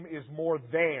Notre Dame is more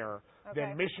there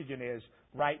than Michigan is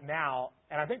right now,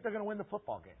 and I think they're going to win the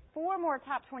football game. 4 more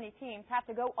top 20 teams have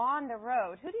to go on the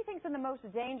road. Who do you think is in the most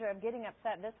danger of getting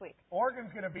upset this week?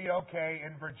 Oregon's going to be okay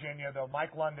in Virginia, though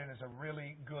Mike London is a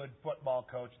really good football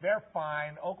coach. They're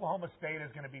fine. Oklahoma State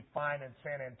is going to be fine in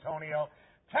San Antonio.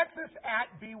 Texas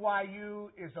at BYU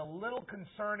is a little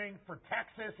concerning for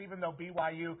Texas, even though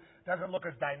BYU doesn't look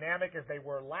as dynamic as they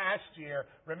were last year.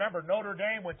 Remember, Notre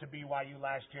Dame went to BYU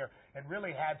last year and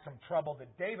really had some trouble. That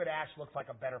David Ash looks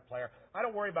like a better player. I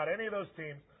don't worry about any of those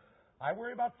teams. I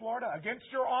worry about Florida against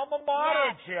your alma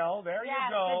mater, Jill. There you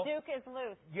go. The Duke is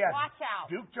loose. Yes. Watch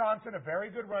out. Duke Johnson, a very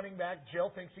good running back.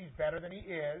 Jill thinks he's better than he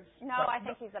is. No, I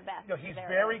think he's the best. No, he's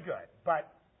very good.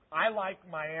 But I like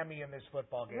Miami in this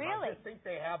football game. Really? I just think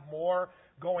they have more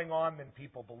going on than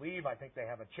people believe. I think they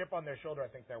have a chip on their shoulder. I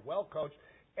think they're well coached.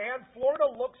 And Florida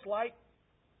looks like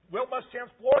Will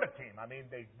Muschamp's Florida team. I mean,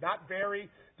 they're not very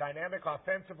dynamic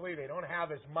offensively. They don't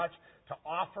have as much to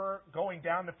offer going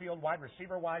down the field wide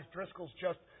receiver-wise. Driscoll's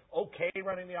just okay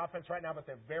running the offense right now, but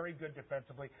they're very good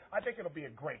defensively. I think it'll be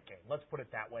a great game. Let's put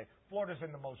it that way. Florida's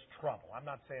in the most trouble. I'm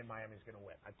not saying Miami's going to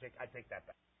win. I take that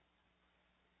back.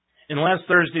 In last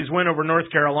Thursday's win over North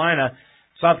Carolina,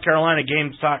 South Carolina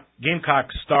Gamecock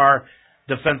star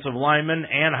defensive lineman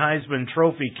and Heisman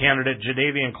Trophy candidate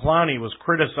Jadeveon Clowney was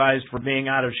criticized for being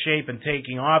out of shape and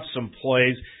taking off some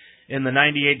plays in the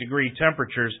 98-degree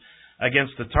temperatures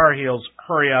against the Tar Heels'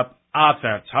 hurry-up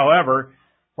offense. However,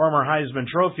 former Heisman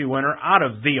Trophy winner out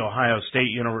of The Ohio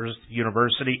State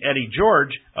University, Eddie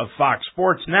George of Fox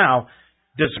Sports Now,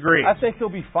 disagrees. I think he'll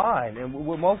be fine. And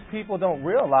what most people don't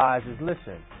realize is,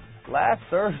 listen, last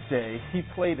Thursday he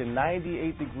played in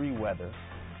 98-degree weather.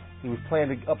 He was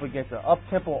playing up against an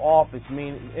up-tempo offense,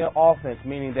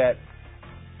 meaning that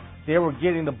they were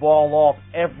getting the ball off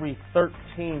every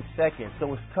 13 seconds.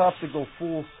 So it's tough to go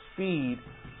full speed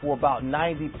for about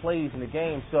 90 plays in the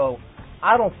game. So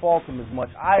I don't fault him as much.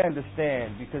 I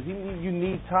understand because you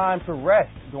need time to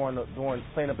rest during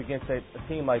playing up against a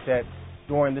team like that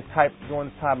during this time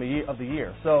of the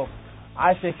year. So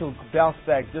I think he'll bounce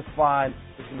back just fine.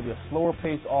 It's going to be a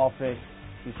slower-paced offense.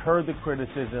 He's heard the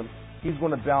criticism. He's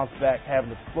going to bounce back, have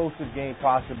an explosive game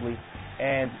possibly,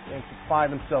 and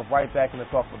find himself right back in the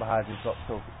talk for the Heisman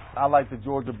Trophy. I like the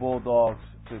Georgia Bulldogs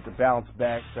to bounce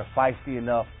back. They're feisty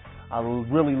enough. I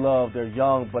really love their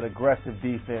young but aggressive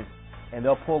defense, and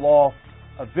they'll pull off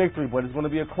a victory, but it's going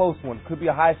to be a close one. Could be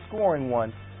a high-scoring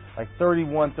one, like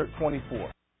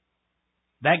 31-24.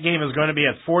 That game is going to be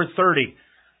at 4:30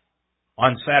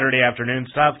 on Saturday afternoon,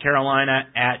 South Carolina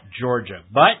at Georgia.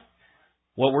 But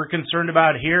what we're concerned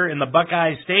about here in the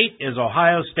Buckeye State is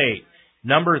Ohio State.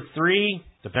 Number 3,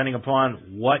 depending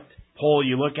upon what poll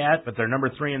you look at, but they're number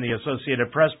 3 in the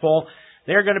Associated Press poll.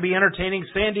 They're going to be entertaining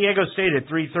San Diego State at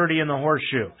 3:30 in the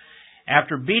Horseshoe.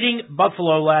 After beating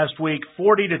Buffalo last week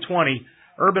 40-20,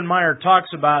 Urban Meyer talks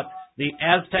about the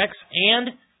Aztecs and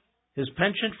his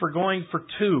penchant for going for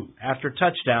 2 after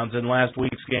touchdowns in last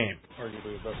week's game.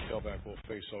 Arguably the best tailback we'll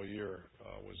face all year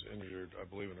was injured, I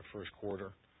believe, in the first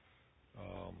quarter.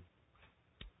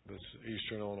 This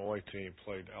Eastern Illinois team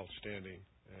played outstanding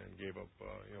and gave up,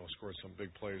 scored some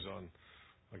big plays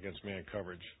against man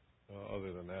coverage.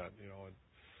 Other than that,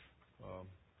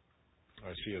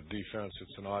 I see a defense.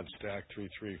 It's an odd stack,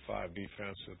 3-3-5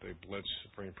 defense that they blitz,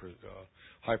 bring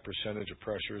high percentage of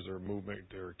pressures. Their movement,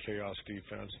 their chaos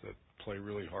defense that play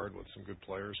really hard with some good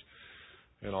players.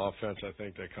 And offense, I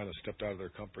think they kind of stepped out of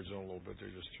their comfort zone a little bit. They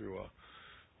just threw, I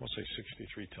want to say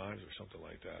 63 times or something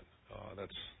like that.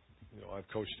 I've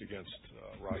coached against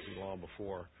Rocky Long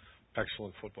before.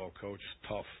 Excellent football coach,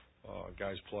 tough.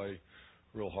 Guys play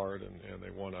real hard, and they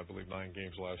won, I believe, 9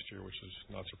 games last year, which is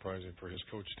not surprising for his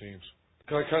coach teams.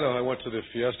 I went to the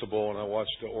Fiesta Bowl, and I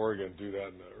watched Oregon do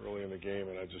that early in the game,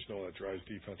 and I just know that drives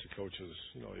defensive coaches.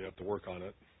 You have to work on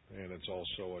it, and it's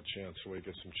also a chance where you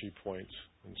get some cheap points.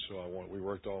 And so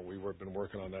we've been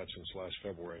working on that since last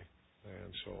February,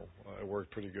 and so it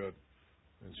worked pretty good.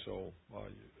 And so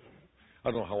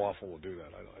I don't know how often we'll do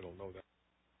that. I don't know that.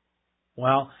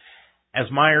 Well, as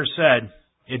Myers said,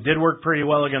 it did work pretty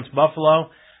well against Buffalo,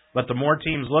 but the more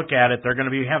teams look at it, they're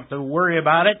going to have to worry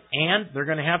about it, and they're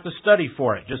going to have to study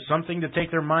for it. Just something to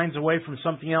take their minds away from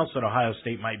something else that Ohio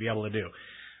State might be able to do.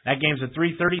 That game's at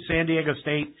 3:30, San Diego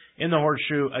State in the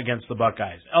Horseshoe against the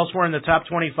Buckeyes. Elsewhere in the top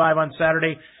 25 on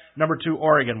Saturday, number 2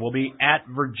 Oregon will be at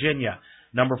Virginia.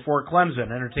 Number 4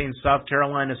 Clemson entertains South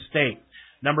Carolina State.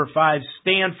 Number 5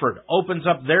 Stanford opens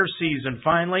up their season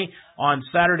finally on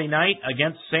Saturday night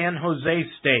against San Jose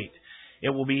State. It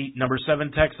will be number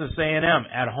 7 Texas A&M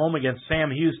at home against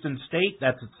Sam Houston State.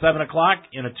 That's at 7 o'clock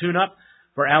in a tune-up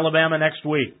for Alabama next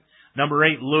week. Number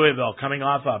 8 Louisville coming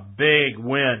off a big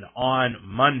win on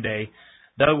Monday.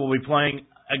 They will be playing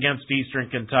against Eastern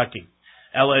Kentucky.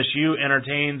 LSU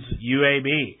entertains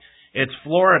UAB. It's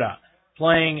Florida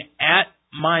playing at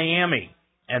Miami,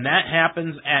 and that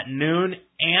happens at noon.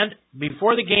 And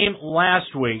before the game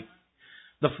last week,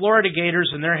 the Florida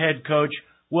Gators and their head coach,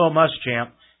 Will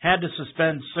Muschamp, had to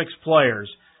suspend 6 players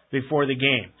before the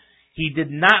game. He did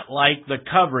not like the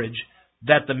coverage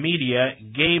that the media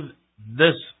gave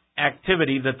this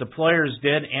activity that the players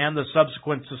did and the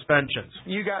subsequent suspensions.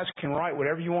 You guys can write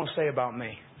whatever you want to say about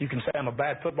me. You can say I'm a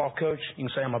bad football coach. You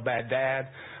can say I'm a bad dad.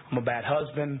 I'm a bad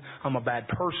husband. I'm a bad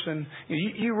person.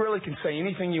 You really can say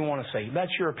anything you want to say.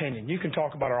 That's your opinion. You can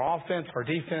talk about our offense, our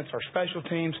defense, our special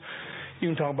teams. You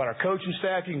can talk about our coaching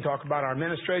staff. You can talk about our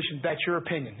administration. That's your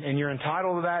opinion, and you're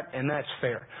entitled to that, and that's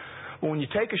fair. But when you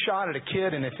take a shot at a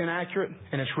kid and it's inaccurate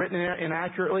and it's written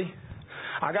inaccurately,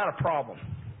 I got a problem.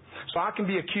 So I can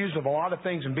be accused of a lot of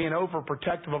things and being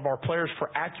overprotective of our players for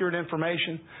accurate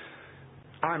information.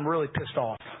 I'm really pissed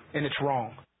off, and it's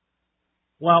wrong.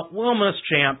 Well, Will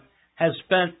Muschamp has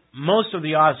spent most of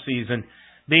the offseason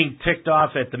being ticked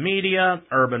off at the media,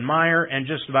 Urban Meyer, and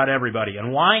just about everybody.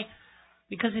 And why?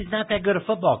 Because he's not that good a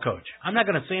football coach. I'm not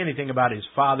going to say anything about his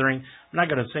fathering. I'm not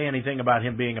going to say anything about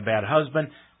him being a bad husband,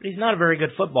 but he's not a very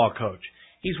good football coach.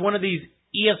 He's one of these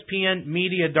ESPN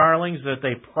media darlings that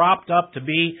they propped up to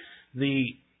be the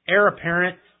heir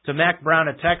apparent to Mack Brown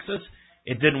at Texas.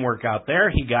 It didn't work out there.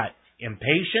 He got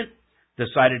impatient,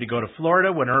 decided to go to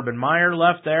Florida when Urban Meyer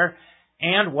left there.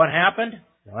 And what happened?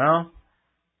 Well,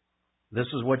 this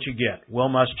is what you get. Will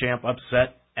Muschamp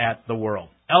upset at the world.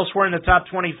 Elsewhere in the top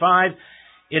 25,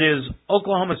 it is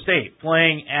Oklahoma State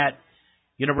playing at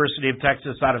University of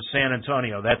Texas out of San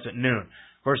Antonio. That's at noon.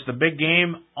 Of course, the big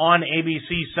game on ABC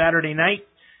Saturday night,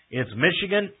 it's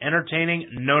Michigan entertaining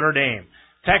Notre Dame.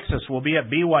 Texas will be at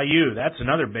BYU. That's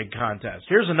another big contest.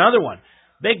 Here's another one.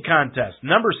 Big contest.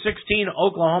 Number 16,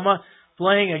 Oklahoma,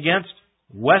 playing against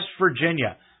West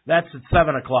Virginia. That's at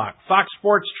 7 o'clock. Fox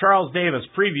Sports' Charles Davis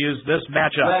previews this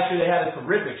matchup. Last year they had a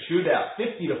terrific shootout.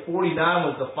 50-49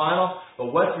 was the final, but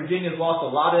West Virginia's lost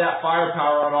a lot of that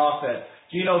firepower on offense.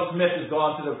 Geno Smith has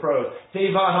gone to the pros.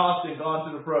 Tavon Austin gone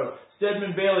to the pros.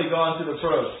 Stedman Bailey gone to the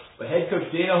pros. But head coach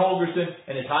Dana Holgorsen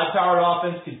and his high-powered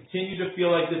offense continue to feel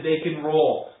like that they can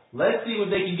roll. Let's see what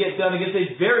they can get done against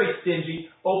a very stingy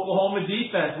Oklahoma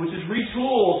defense, which is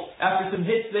retooled after some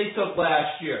hits they took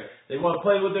last year. They want to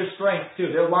play with their strengths,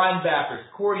 too. Their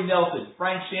linebackers, Corey Nelson,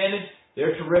 Frank Shannon,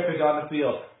 they're terrific on the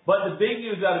field. But the big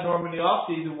news out of Norman in the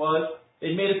offseason was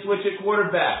they made a switch at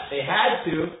quarterback. They had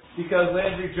to because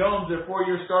Landry Jones, their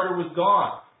 4-year starter, was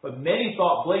gone. But many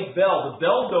thought Blake Bell, the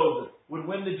Belldozer, would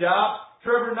win the job.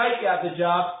 Trevor Knight got the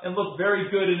job and looked very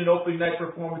good in an opening night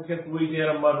performance against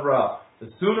Louisiana Monroe.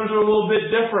 The Sooners are a little bit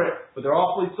different, but they're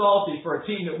awfully salty for a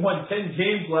team that won 10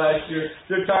 games last year.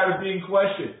 They're tired of being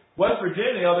questioned. West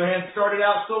Virginia, on the other hand, started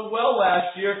out so well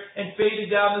last year and faded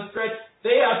down the stretch.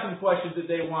 They have some questions that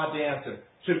they want to answer.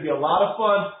 Should be a lot of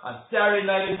fun on Saturday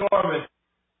night in Norman.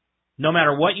 No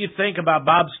matter what you think about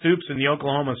Bob Stoops and the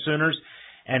Oklahoma Sooners,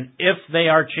 and if they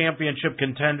are championship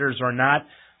contenders or not,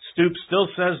 Stoops still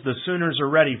says the Sooners are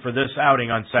ready for this outing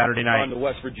on Saturday night. On to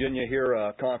West Virginia here,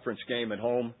 a conference game at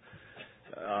home.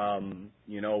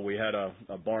 We had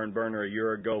a barn burner a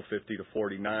year ago,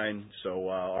 50-49. So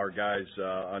our guys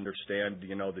understand,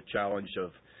 the challenge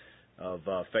of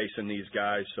facing these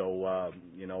guys. So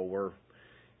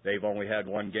they've only had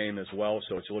one game as well,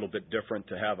 so it's a little bit different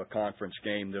to have a conference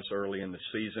game this early in the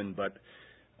season. But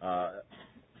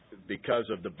because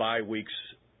of the bye weeks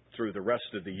through the rest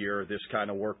of the year, this kind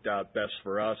of worked out best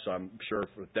for us. I'm sure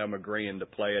with them agreeing to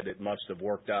play it, it must have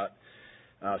worked out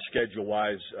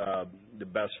schedule-wise the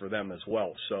best for them as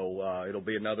well. So it'll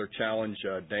be another challenge.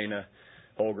 Dana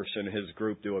Holgorsen and his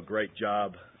group do a great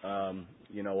job,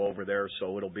 over there.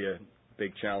 So it'll be a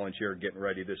big challenge here getting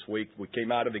ready this week. We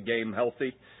came out of the game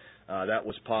healthy. That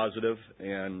was positive,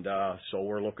 and so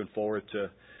we're looking forward to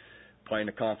playing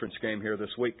a conference game here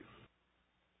this week.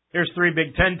 Here's three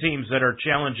Big Ten teams that are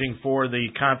challenging for the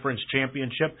conference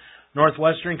championship.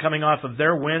 Northwestern, coming off of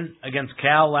their win against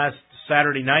Cal last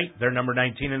Saturday night. They're number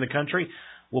 19 in the country.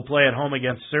 Will play at home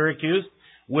against Syracuse.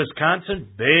 Wisconsin,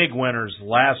 big winners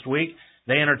last week.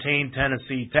 They entertained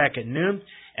Tennessee Tech at noon.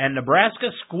 And Nebraska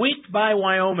squeaked by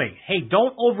Wyoming. Hey,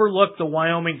 don't overlook the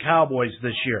Wyoming Cowboys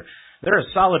this year. They're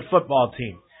a solid football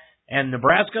team. And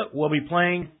Nebraska will be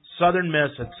playing Southern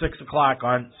Miss at 6 o'clock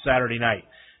on Saturday night.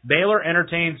 Baylor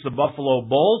entertains the Buffalo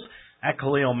Bulls at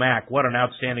Khalil Mack. What an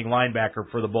outstanding linebacker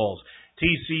for the Bulls.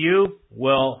 TCU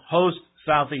will host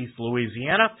Southeast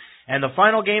Louisiana. And the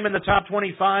final game in the top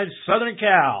 25, Southern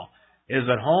Cal, is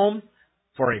at home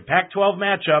for a Pac-12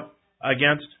 matchup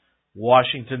against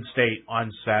Washington State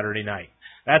on Saturday night.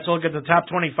 That's a look at the top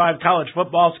 25 college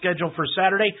football schedule for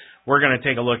Saturday. We're going to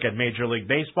take a look at Major League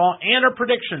Baseball and our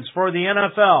predictions for the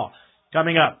NFL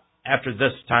coming up after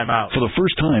this timeout. For the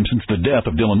first time since the death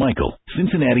of Dylan Michael,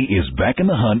 Cincinnati is back in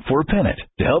the hunt for a pennant.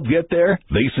 To help get there,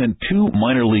 they sent two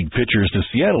minor league pitchers to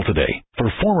Seattle today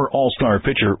for former All-Star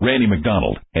pitcher Randy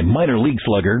McDonald and minor league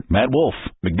slugger Matt Wolff.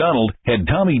 McDonald had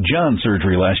Tommy John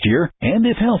surgery last year and,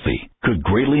 if healthy, could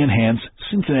greatly enhance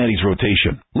Cincinnati's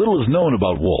rotation. Little is known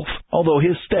about Wolff, although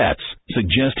his stats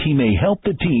suggest he may help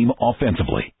the team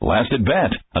offensively. Last at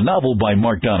Bat, a novel by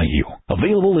Mark Donahue,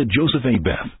 available at Joseph A.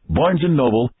 Beth, Barnes &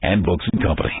 Noble, and Books &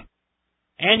 Company.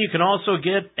 And you can also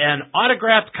get an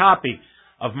autographed copy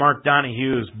of Mark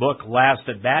Donahue's book, Last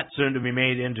at Bat, soon to be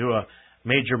made into a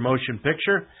major motion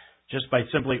picture, just by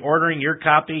simply ordering your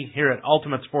copy here at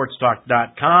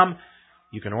UltimateSportsTalk.com.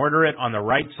 You can order it on the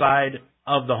right side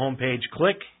of the homepage.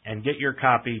 Click and get your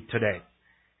copy today.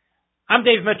 I'm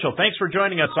Dave Mitchell. Thanks for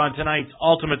joining us on tonight's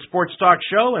Ultimate Sports Talk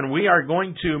Show, and we are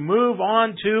going to move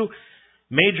on to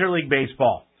Major League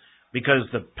Baseball because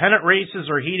the pennant races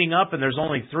are heating up and there's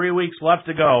only 3 weeks left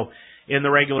to go in the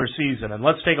regular season. And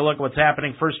let's take a look at what's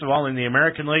happening, first of all, in the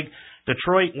American League.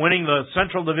 Detroit winning the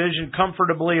Central Division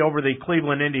comfortably over the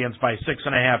Cleveland Indians by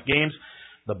 6.5 games.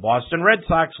 The Boston Red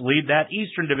Sox lead that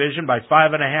Eastern Division by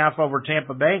 5.5 over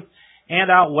Tampa Bay.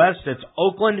 And out west, it's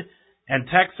Oakland and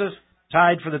Texas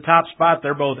tied for the top spot.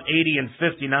 They're both 80 and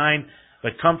 59,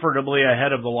 but comfortably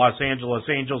ahead of the Los Angeles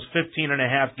Angels,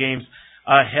 15.5 games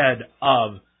ahead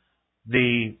of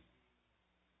the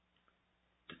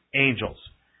Angels.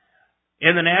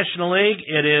 In the National League,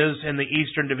 it is in the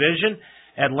Eastern Division.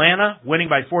 Atlanta winning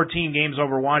by 14 games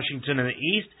over Washington in the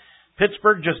East.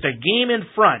 Pittsburgh just a game in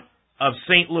front of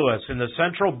St. Louis in the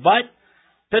Central, but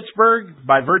Pittsburgh,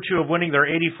 by virtue of winning their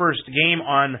 81st game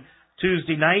on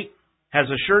Tuesday night, has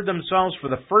assured themselves for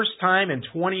the first time in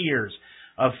 20 years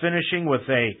of finishing with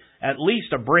at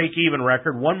least a break-even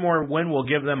record. One more win will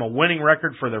give them a winning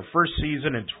record for their first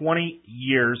season in 20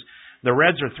 years. The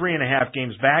Reds are 3.5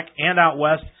 games back, and out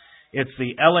west, it's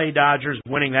the LA Dodgers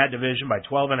winning that division by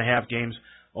 12.5 games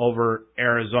over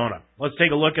Arizona. Let's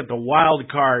take a look at the wild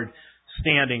card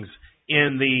standings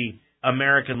in the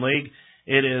American League.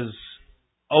 It is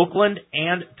Oakland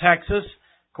and Texas.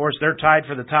 Of course, they're tied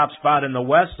for the top spot in the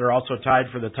West. They're also tied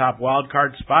for the top wild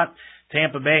card spot.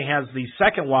 Tampa Bay has the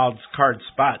second wild card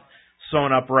spot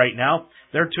sewn up right now.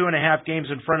 They're 2.5 games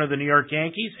in front of the New York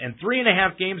Yankees and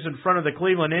 3.5 games in front of the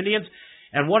Cleveland Indians.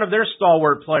 And one of their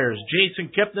stalwart players,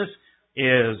 Jason Kipnis,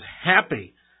 is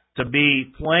happy to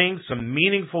be playing some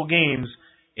meaningful games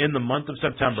in the month of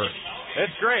September.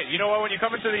 It's great. You know what, when you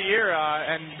come into the year,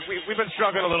 and we've been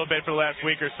struggling a little bit for the last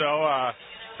week or so,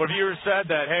 but viewers said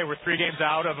that, hey, we're 3 games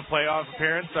out of a playoff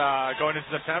appearance going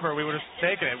into September. We would have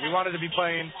taken it. We wanted to be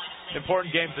playing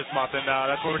important games this month, and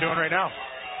that's what we're doing right now.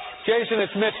 Jason,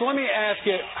 it's Mitch. Let me ask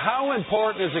you, how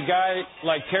important is a guy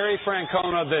like Terry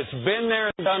Francona that's been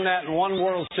there and done that and won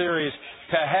World Series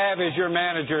to have as your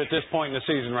manager at this point in the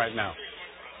season right now?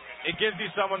 It gives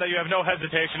you someone that you have no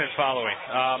hesitation in following.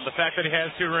 The fact that he has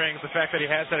 2 rings, the fact that he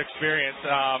has that experience,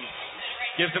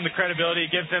 gives him the credibility,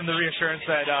 gives him the reassurance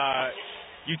that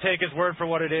you take his word for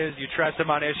what it is. You trust him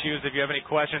on issues. If you have any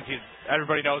questions,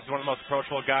 everybody knows he's one of the most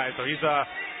approachable guys. So he's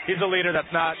a leader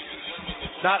that's not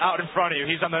out in front of you.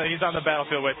 He's on the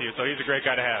battlefield with you. So he's a great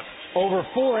guy to have. Over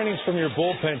 4 innings from your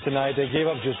bullpen tonight, they gave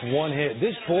up just 1 hit.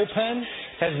 This bullpen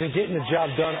has been getting the job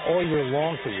done all year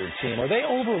long for your team. Are they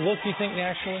overlooked, you think,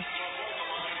 nationally?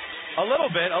 A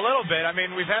little bit. I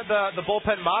mean, we've had the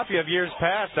bullpen mafia of years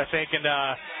past, I think, and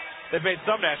they've made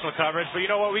some national coverage. But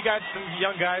you know what? We got some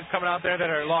young guys coming out there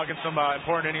that are logging some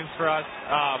important innings for us.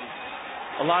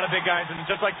 A lot of big guys, and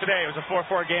just like today, it was a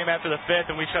 4-4 game after the 5th,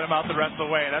 and we shut them out the rest of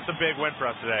the way, and that's a big win for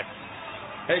us today.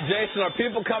 Hey, Jason, are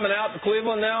people coming out to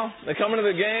Cleveland now? They coming to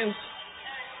the games?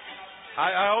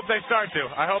 I hope they start to.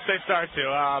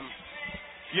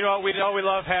 You know, we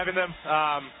love having them.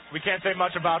 We can't say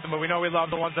much about them, but we know we love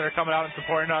the ones that are coming out and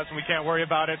supporting us, and we can't worry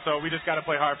about it, so we just got to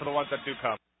play hard for the ones that do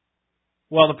come.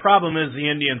 Well, the problem is the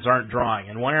Indians aren't drawing.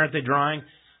 And why aren't they drawing?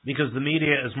 Because the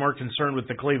media is more concerned with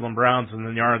the Cleveland Browns than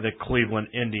they are the Cleveland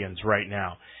Indians right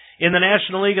now. In the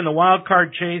National League, in the wild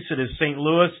card chase, it is St.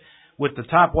 Louis with the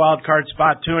top wild card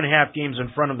spot, 2.5 games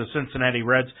in front of the Cincinnati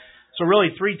Reds. So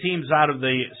really 3 teams out of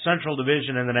the Central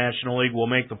Division in the National League will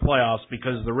make the playoffs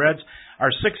because the Reds are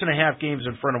 6.5 games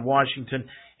in front of Washington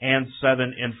and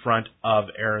 7 in front of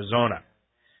Arizona.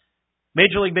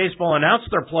 Major League Baseball announced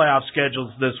their playoff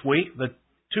schedules this week. The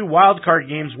 2 wild card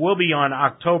games will be on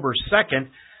October 2nd.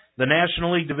 The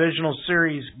National League Divisional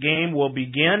Series game will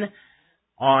begin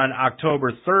on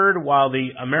October 3rd, while the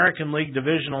American League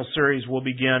Divisional Series will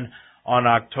begin on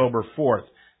October 4th.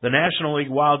 The National League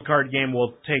Wild Card game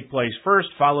will take place first,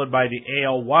 followed by the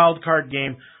AL Wild Card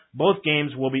game. Both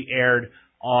games will be aired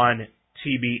on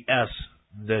TBS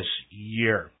this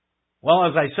year. Well,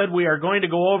 as I said, we are going to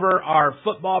go over our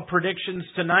football predictions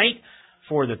tonight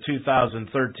for the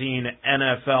 2013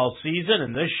 NFL season,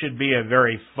 and this should be a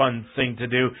very fun thing to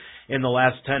do in the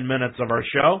last 10 minutes of our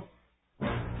show.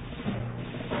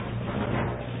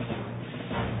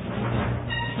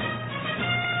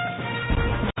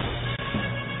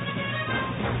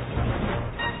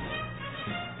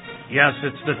 Yes,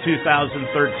 it's the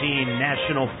 2013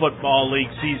 National Football League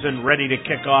season ready to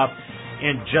kick off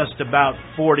in just about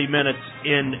 40 minutes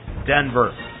in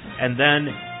Denver, and then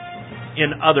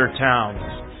in other towns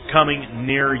coming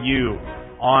near you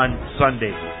on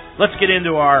Sunday. Let's get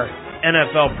into our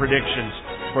NFL predictions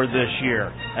for this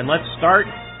year, and let's start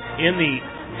in the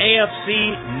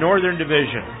AFC Northern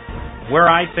Division, where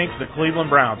I think the Cleveland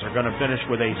Browns are going to finish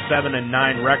with a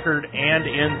 7-9 record and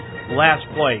in last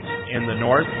place in the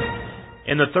North.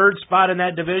 In the third spot in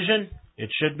that division, it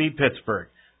should be Pittsburgh.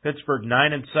 Pittsburgh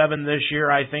 9-7 this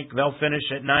year. I think they'll finish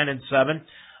at 9-7.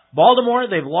 Baltimore,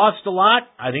 they've lost a lot.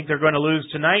 I think they're going to lose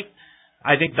tonight.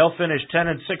 I think they'll finish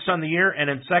 10-6 on the year and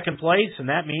in second place, and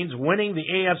that means winning the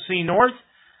AFC North.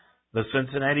 The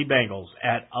Cincinnati Bengals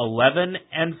at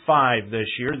 11-5 this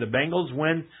year. The Bengals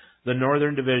win the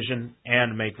Northern Division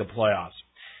and make the playoffs.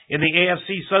 In the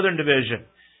AFC Southern Division,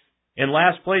 in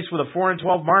last place with a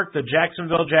 4-12 mark, the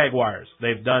Jacksonville Jaguars.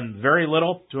 They've done very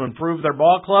little to improve their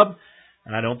ball club,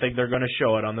 and I don't think they're going to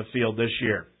show it on the field this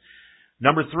year.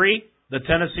 Number 3, the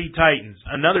Tennessee Titans,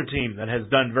 another team that has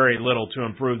done very little to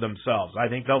improve themselves. I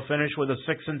think they'll finish with a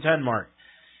 6-10 mark.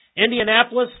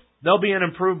 Indianapolis, they'll be an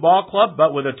improved ball club,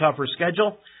 but with a tougher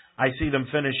schedule. I see them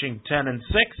finishing 10-6,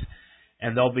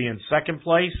 and they'll be in second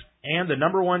place. And the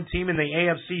number 1 team in the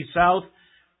AFC South,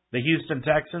 the Houston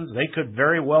Texans, they could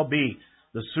very well be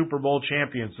the Super Bowl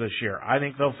champions this year. I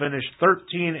think they'll finish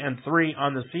 13-3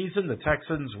 on the season, the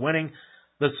Texans winning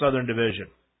the Southern Division.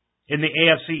 In the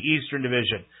AFC Eastern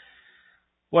Division,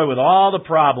 boy, with all the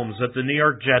problems that the New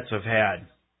York Jets have had,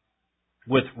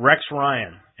 with Rex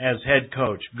Ryan as head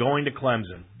coach going to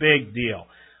Clemson, big deal.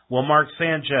 Will Mark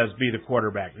Sanchez be the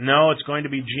quarterback? No, it's going to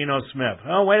be Geno Smith.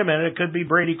 Oh, wait a minute, it could be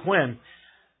Brady Quinn.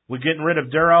 We're getting rid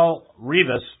of Darrelle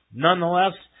Revis.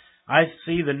 Nonetheless, I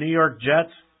see the New York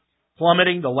Jets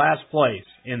plummeting to last place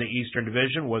in the Eastern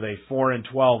Division with a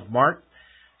 4-12 mark,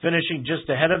 finishing just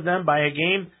ahead of them by a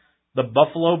game, the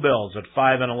Buffalo Bills at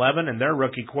 5-11 and their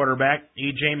rookie quarterback,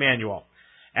 E.J. Manuel.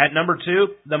 At number 2,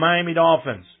 the Miami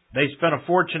Dolphins. They spent a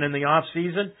fortune in the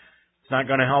offseason. It's not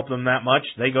going to help them that much.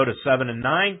 They go to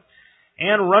 7-9.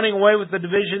 And running away with the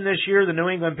division this year, the New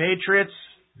England Patriots,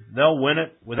 they'll win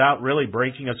it without really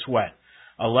breaking a sweat.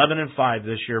 11-5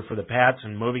 this year for the Pats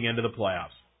and moving into the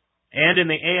playoffs. And in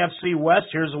the AFC West,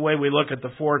 here's the way we look at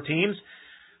the 4 teams.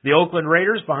 The Oakland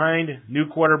Raiders behind new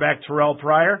quarterback Terrell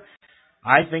Pryor.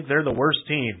 I think they're the worst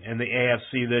team in the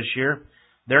AFC this year.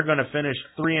 They're going to finish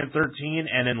 3-13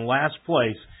 and in last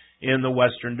place in the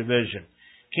Western Division.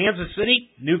 Kansas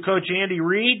City, new coach Andy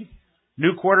Reid,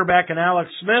 new quarterback in Alex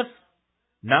Smith.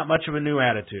 Not much of a new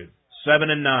attitude.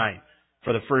 7-9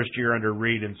 for the first year under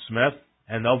Reid and Smith,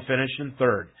 and they'll finish in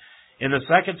third. In the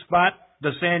second spot,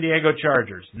 the San Diego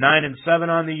Chargers, 9-7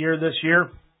 on the year this year.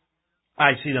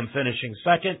 I see them finishing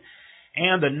second.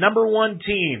 And the number 1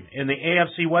 team in the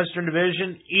AFC Western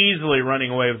Division, easily running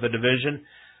away with the division,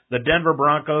 the Denver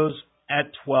Broncos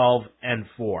at 12-4.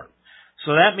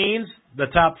 So that means the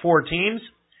top 4 teams,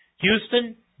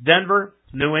 Houston, Denver,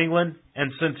 New England,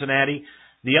 and Cincinnati.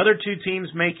 The other 2 teams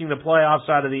making the playoffs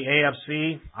out of the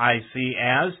AFC, I see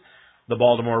as the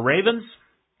Baltimore Ravens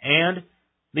and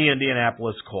the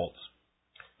Indianapolis Colts.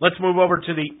 Let's move over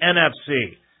to the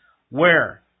NFC,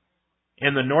 where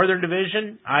in the Northern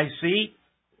Division, I see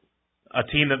a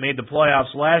team that made the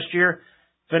playoffs last year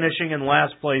finishing in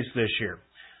last place this year,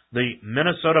 the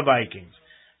Minnesota Vikings.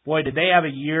 Boy, did they have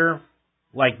a year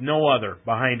like no other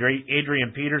behind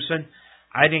Adrian Peterson.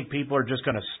 I think people are just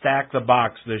going to stack the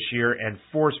box this year and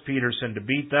force Peterson to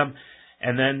beat them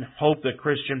and then hope that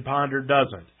Christian Ponder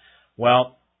doesn't.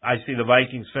 Well, I see the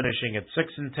Vikings finishing at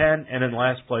 6-10 and in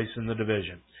last place in the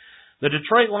division. The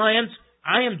Detroit Lions,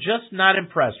 I am just not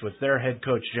impressed with their head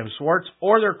coach, Jim Schwartz,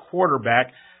 or their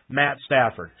quarterback, Matt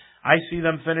Stafford. I see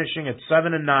them finishing at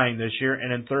 7-9 this year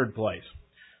and in third place.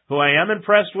 Who I am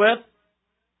impressed with?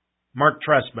 Mark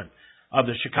Trestman of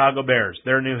the Chicago Bears,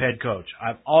 their new head coach.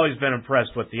 I've always been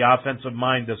impressed with the offensive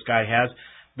mind this guy has.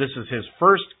 This is his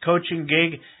first coaching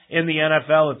gig in the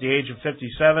NFL at the age of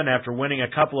 57 after winning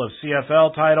a couple of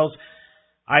CFL titles.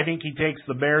 I think he takes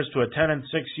the Bears to a 10-6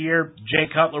 year.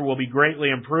 Jay Cutler will be greatly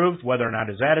improved. Whether or not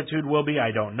his attitude will be,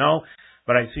 I don't know.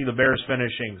 But I see the Bears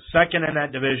finishing second in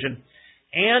that division.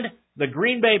 And the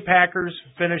Green Bay Packers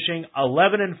finishing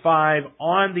 11-5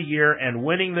 on the year and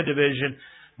winning the division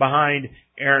behind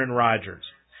Aaron Rodgers.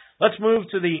 Let's move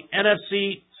to the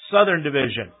NFC Southern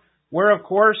Division, where, of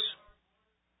course,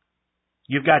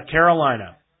 you've got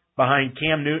Carolina behind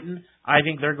Cam Newton. I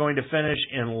think they're going to finish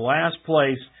in last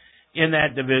place in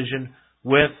that division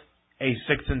with a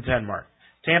 6-10 mark.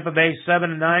 Tampa Bay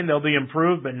 7-9. They'll be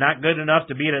improved, but not good enough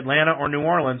to beat Atlanta or New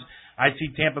Orleans. I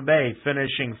see Tampa Bay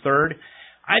finishing third.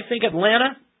 I think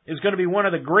Atlanta is going to be one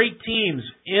of the great teams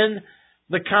in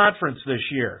the conference this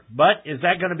year. But is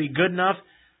that going to be good enough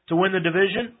to win the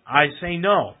division? I say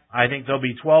no. I think they'll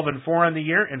be 12-4 on the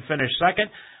year and finish second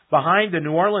behind the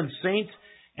New Orleans Saints,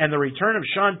 and the return of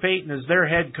Sean Payton as their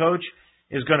head coach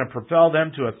is going to propel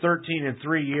them to a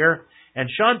 13-3 year. And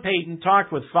Sean Payton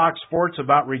talked with Fox Sports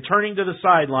about returning to the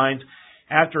sidelines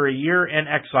after a year in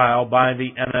exile by the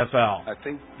NFL. I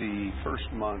think the first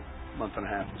month and a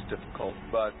half is difficult,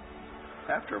 but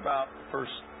after about the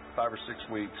first 5 or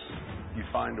 6 weeks, you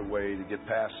find a way to get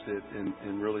past it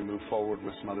and really move forward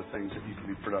with some other things that you can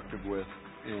be productive with,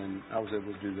 and I was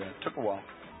able to do that. It took a while.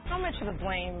 How much of the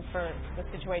blame for the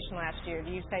situation last year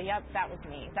do you say, yep, that was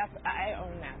me? I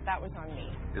own that. That was on me.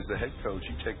 As the head coach,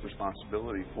 you take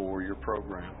responsibility for your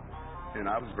program. And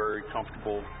I was very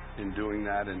comfortable in doing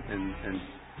that and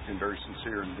very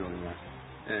sincere in doing that.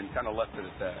 And kind of left it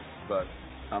at that. But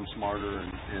I'm smarter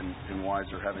and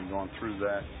wiser having gone through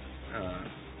that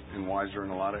and wiser in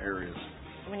a lot of areas.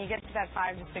 When you get to that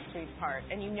 5 to 6 week part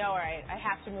and you know, all right, I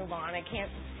have to move on. I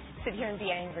can't sit here and be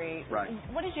angry. Right.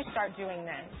 What did you start doing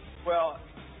then? Well,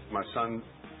 my son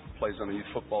plays on a youth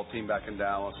football team back in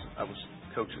Dallas. I was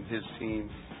coaching his team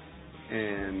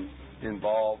and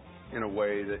involved in a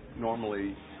way that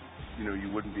normally,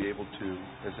 you wouldn't be able to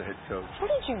as a head coach. Who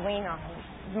did you lean on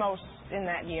most in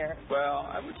that year? Well,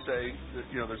 I would say that,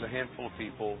 there's a handful of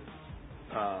people.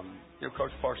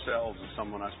 Coach Parcells is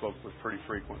someone I spoke with pretty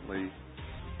frequently.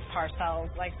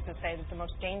 Parcells likes to say that the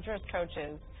most dangerous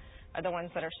coaches are the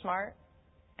ones that are smart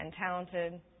and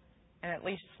talented and at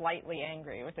least slightly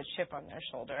angry with a chip on their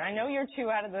shoulder. I know you're 2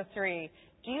 out of the 3.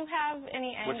 Do you have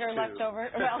any anger left over?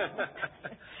 Well,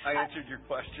 I answered your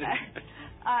question.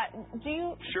 Do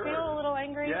you Sure. feel a little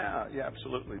angry? Yeah,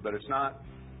 absolutely. But it's not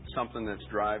something that's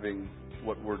driving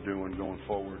what we're doing going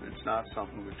forward. It's not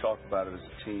something we talk about it as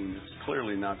a team. It's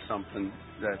clearly not something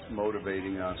that's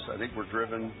motivating us. I think we're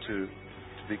driven to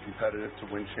be competitive,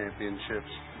 to win championships.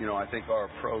 I think our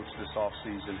approach this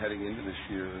offseason heading into this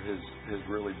year has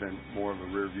really been more of a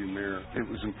rearview mirror. It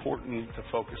was important to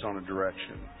focus on a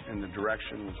direction, and the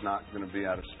direction was not going to be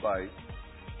out of spite.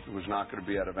 It was not going to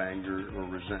be out of anger or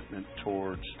resentment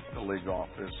towards the league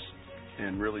office,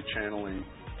 and really channeling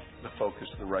the focus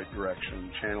in the right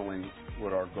direction, channeling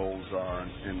what our goals are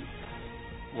and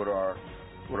what our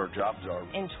jobs are.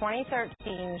 In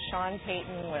 2013, Sean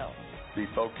Payton will be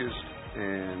focused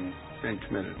and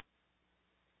committed.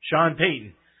 Sean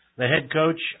Payton, the head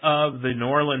coach of the New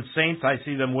Orleans Saints. I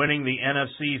see them winning the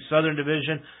NFC Southern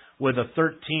Division with a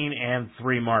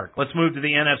 13-3 mark. Let's move to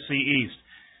the NFC East.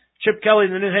 Chip Kelly,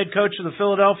 the new head coach of the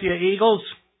Philadelphia Eagles.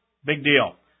 Big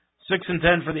deal.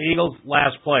 6-10 for the Eagles,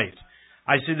 last place.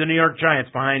 I see the New York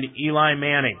Giants behind Eli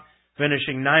Manning,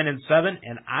 finishing 9-7,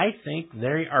 and I think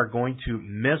they are going to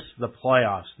miss the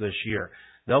playoffs this year.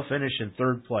 They'll finish in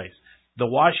third place. The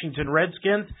Washington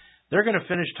Redskins, they're going to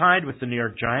finish tied with the New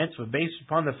York Giants, but based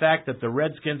upon the fact that the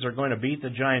Redskins are going to beat the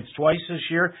Giants twice this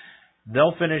year,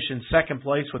 they'll finish in second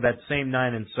place with that same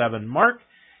 9-7 mark.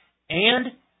 And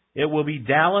it will be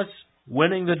Dallas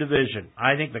winning the division.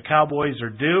 I think the Cowboys are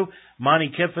due.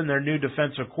 Monty Kiffin, their new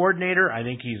defensive coordinator, I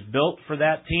think he's built for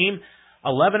that team.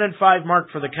 11-5 mark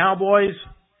for the Cowboys.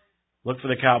 Look for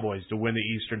the Cowboys to win the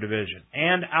Eastern Division.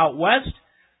 And out west,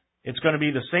 it's going to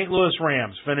be the St. Louis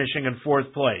Rams finishing in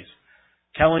 4th place.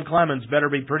 Kellen Clemens better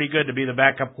be pretty good to be the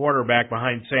backup quarterback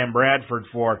behind Sam Bradford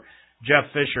for Jeff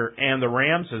Fisher and the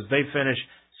Rams as they finish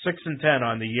 6-10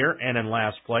 on the year and in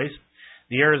last place.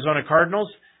 The Arizona Cardinals,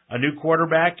 a new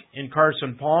quarterback in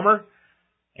Carson Palmer,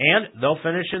 and they'll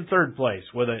finish in 3rd place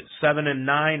with a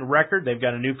 7-9 record. They've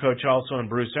got a new coach also in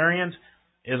Bruce Arians.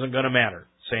 Isn't going to matter.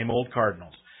 Same old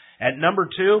Cardinals. At number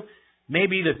 2,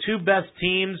 maybe the 2 best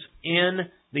teams in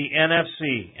the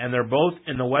NFC, and they're both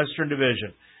in the Western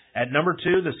Division. At number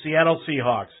 2, the Seattle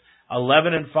Seahawks,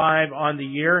 11-5 on the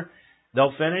year.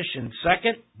 They'll finish in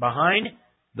 2nd behind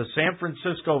the San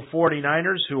Francisco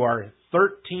 49ers, who are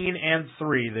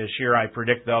 13-3 this year. I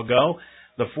predict they'll go.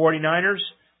 The 49ers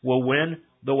will win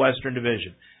the Western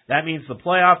Division. That means the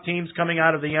playoff teams coming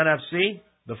out of the NFC,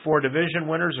 the 4 division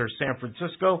winners are San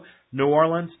Francisco, New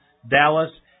Orleans,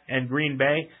 Dallas, and Green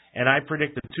Bay. And I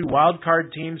predict the 2 wild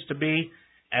card teams to be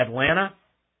Atlanta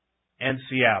and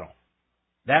Seattle.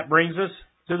 That brings us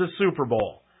to the Super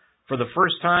Bowl. For the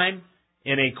first time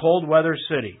in a cold weather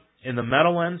city, in the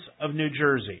Meadowlands of New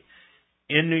Jersey,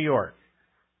 in New York,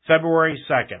 February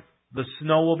 2nd. The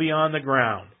snow will be on the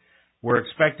ground. We're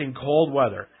expecting cold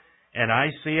weather, and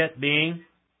I see it being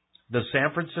the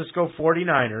San Francisco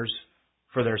 49ers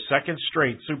for their 2nd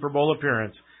straight Super Bowl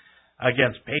appearance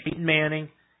against Peyton Manning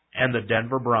and the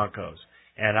Denver Broncos.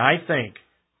 And I think,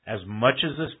 as much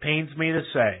as this pains me to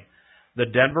say, the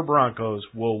Denver Broncos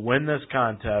will win this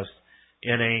contest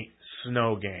in a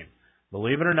snow game.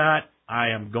 Believe it or not, I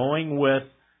am going with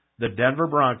the Denver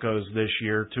Broncos this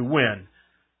year to win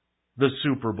the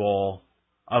Super Bowl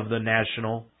of the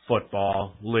National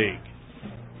Football League.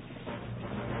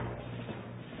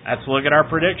 Let's look at our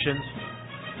predictions.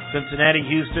 Cincinnati,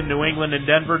 Houston, New England, and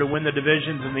Denver to win the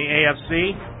divisions in the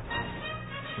AFC.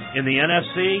 In the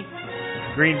NFC,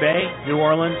 Green Bay, New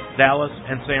Orleans, Dallas,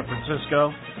 and San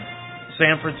Francisco.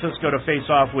 San Francisco to face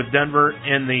off with Denver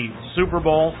in the Super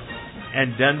Bowl,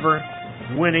 and Denver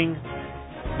winning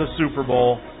the Super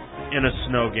Bowl in a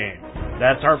snow game.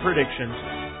 That's our predictions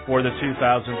for the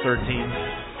 2013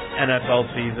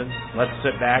 NFL season. Let's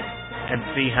sit back and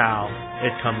see how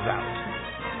it comes out.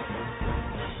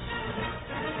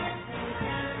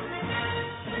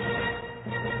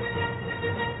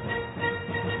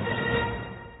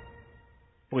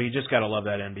 Well, you just got to love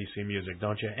that NBC music,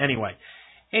 don't you? Anyway,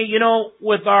 hey,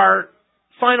 with our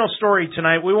final story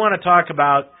tonight, we want to talk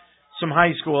about some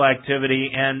high school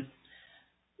activity, and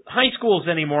high schools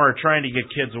anymore are trying to get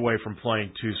kids away from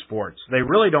playing 2 sports. They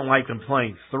really don't like them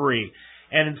playing 3.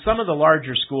 And in some of the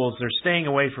larger schools, they're staying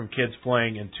away from kids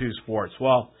playing in 2 sports.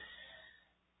 Well,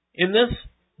 in this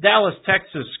Dallas,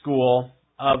 Texas school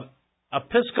of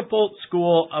Episcopal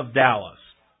School of Dallas,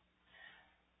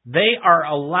 they are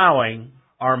allowing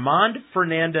Armand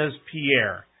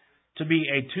Fernandez-Pierre to be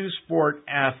a 2-sport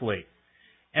athlete.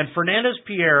 And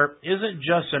Fernandez-Pierre isn't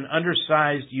just an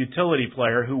undersized utility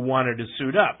player who wanted to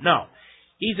suit up. No,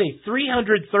 he's a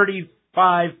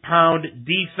 335-pound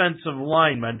defensive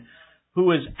lineman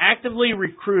who is actively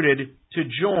recruited to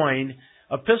join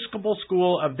Episcopal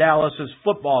School of Dallas's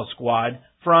football squad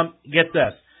from, get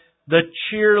this, the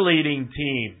cheerleading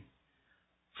team.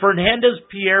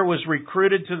 Fernandez-Pierre was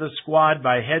recruited to the squad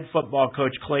by head football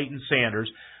coach Clayton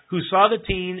Sanders, who saw the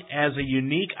team as a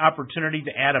unique opportunity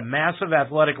to add a massive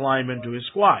athletic lineman to his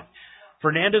squad.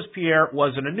 Fernandez-Pierre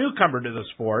wasn't a newcomer to the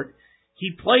sport.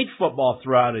 He played football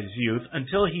throughout his youth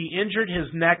until he injured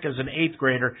his neck as an 8th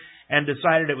grader and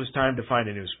decided it was time to find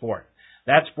a new sport.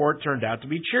 That sport turned out to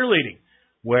be cheerleading,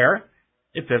 where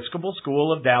Episcopal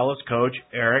School of Dallas coach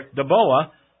Eric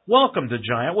DeBoa welcomed the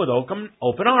Giant with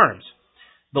open arms.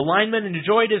 The lineman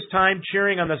enjoyed his time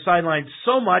cheering on the sidelines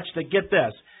so much that, get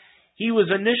this, he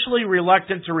was initially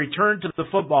reluctant to return to the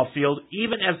football field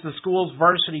even as the school's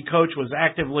varsity coach was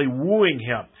actively wooing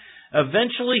him.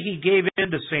 Eventually, he gave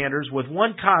in to Sanders with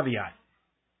one caveat.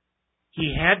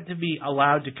 He had to be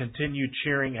allowed to continue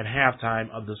cheering at halftime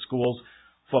of the school's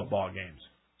football games.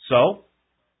 So,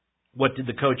 what did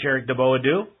the coach Eric DeBoa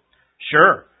do?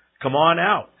 Sure, come on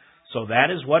out. So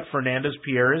that is what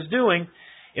Fernandez-Pierre is doing.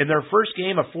 In their first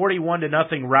game, a 41-0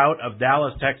 rout of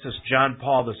Dallas, Texas John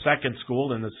Paul II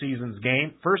school in the season's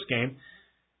first game,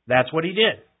 that's what he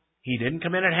did. He didn't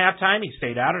come in at halftime. He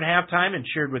stayed out at halftime and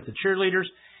cheered with the cheerleaders.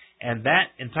 And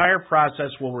that entire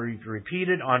process will be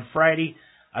repeated on Friday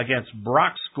against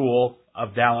Brock School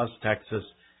of Dallas, Texas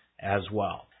as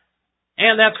well.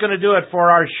 And that's going to do it for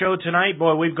our show tonight.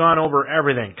 Boy, we've gone over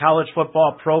everything. College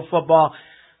football, pro football.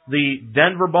 The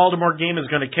Denver-Baltimore game is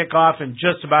going to kick off in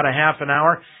just about a half an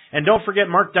hour. And don't forget,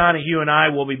 Mark Donahue and I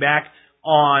will be back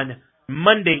on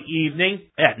Monday evening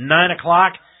at 9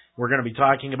 o'clock We're going to be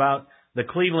talking about the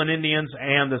Cleveland Indians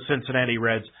and the Cincinnati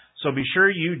Reds. So be sure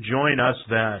you join us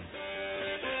then.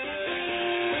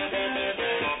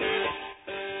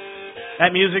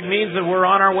 That music means that we're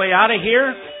on our way out of here.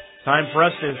 Time for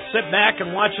us to sit back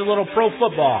and watch a little pro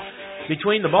football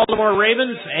between the Baltimore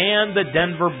Ravens and the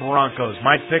Denver Broncos.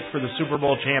 My pick for the Super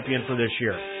Bowl champion for this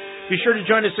year. Be sure to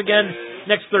join us again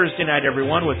next Thursday night,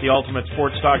 everyone, with the Ultimate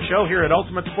Sports Talk Show here at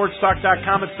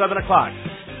UltimateSportsTalk.com at 7 o'clock.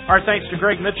 Our thanks to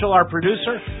Greg Mitchell, our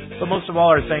producer, but most of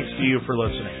all, our thanks to you for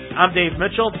listening. I'm Dave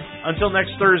Mitchell. Until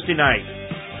next Thursday night.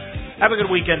 Have a good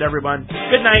weekend, everyone.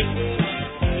 Good night.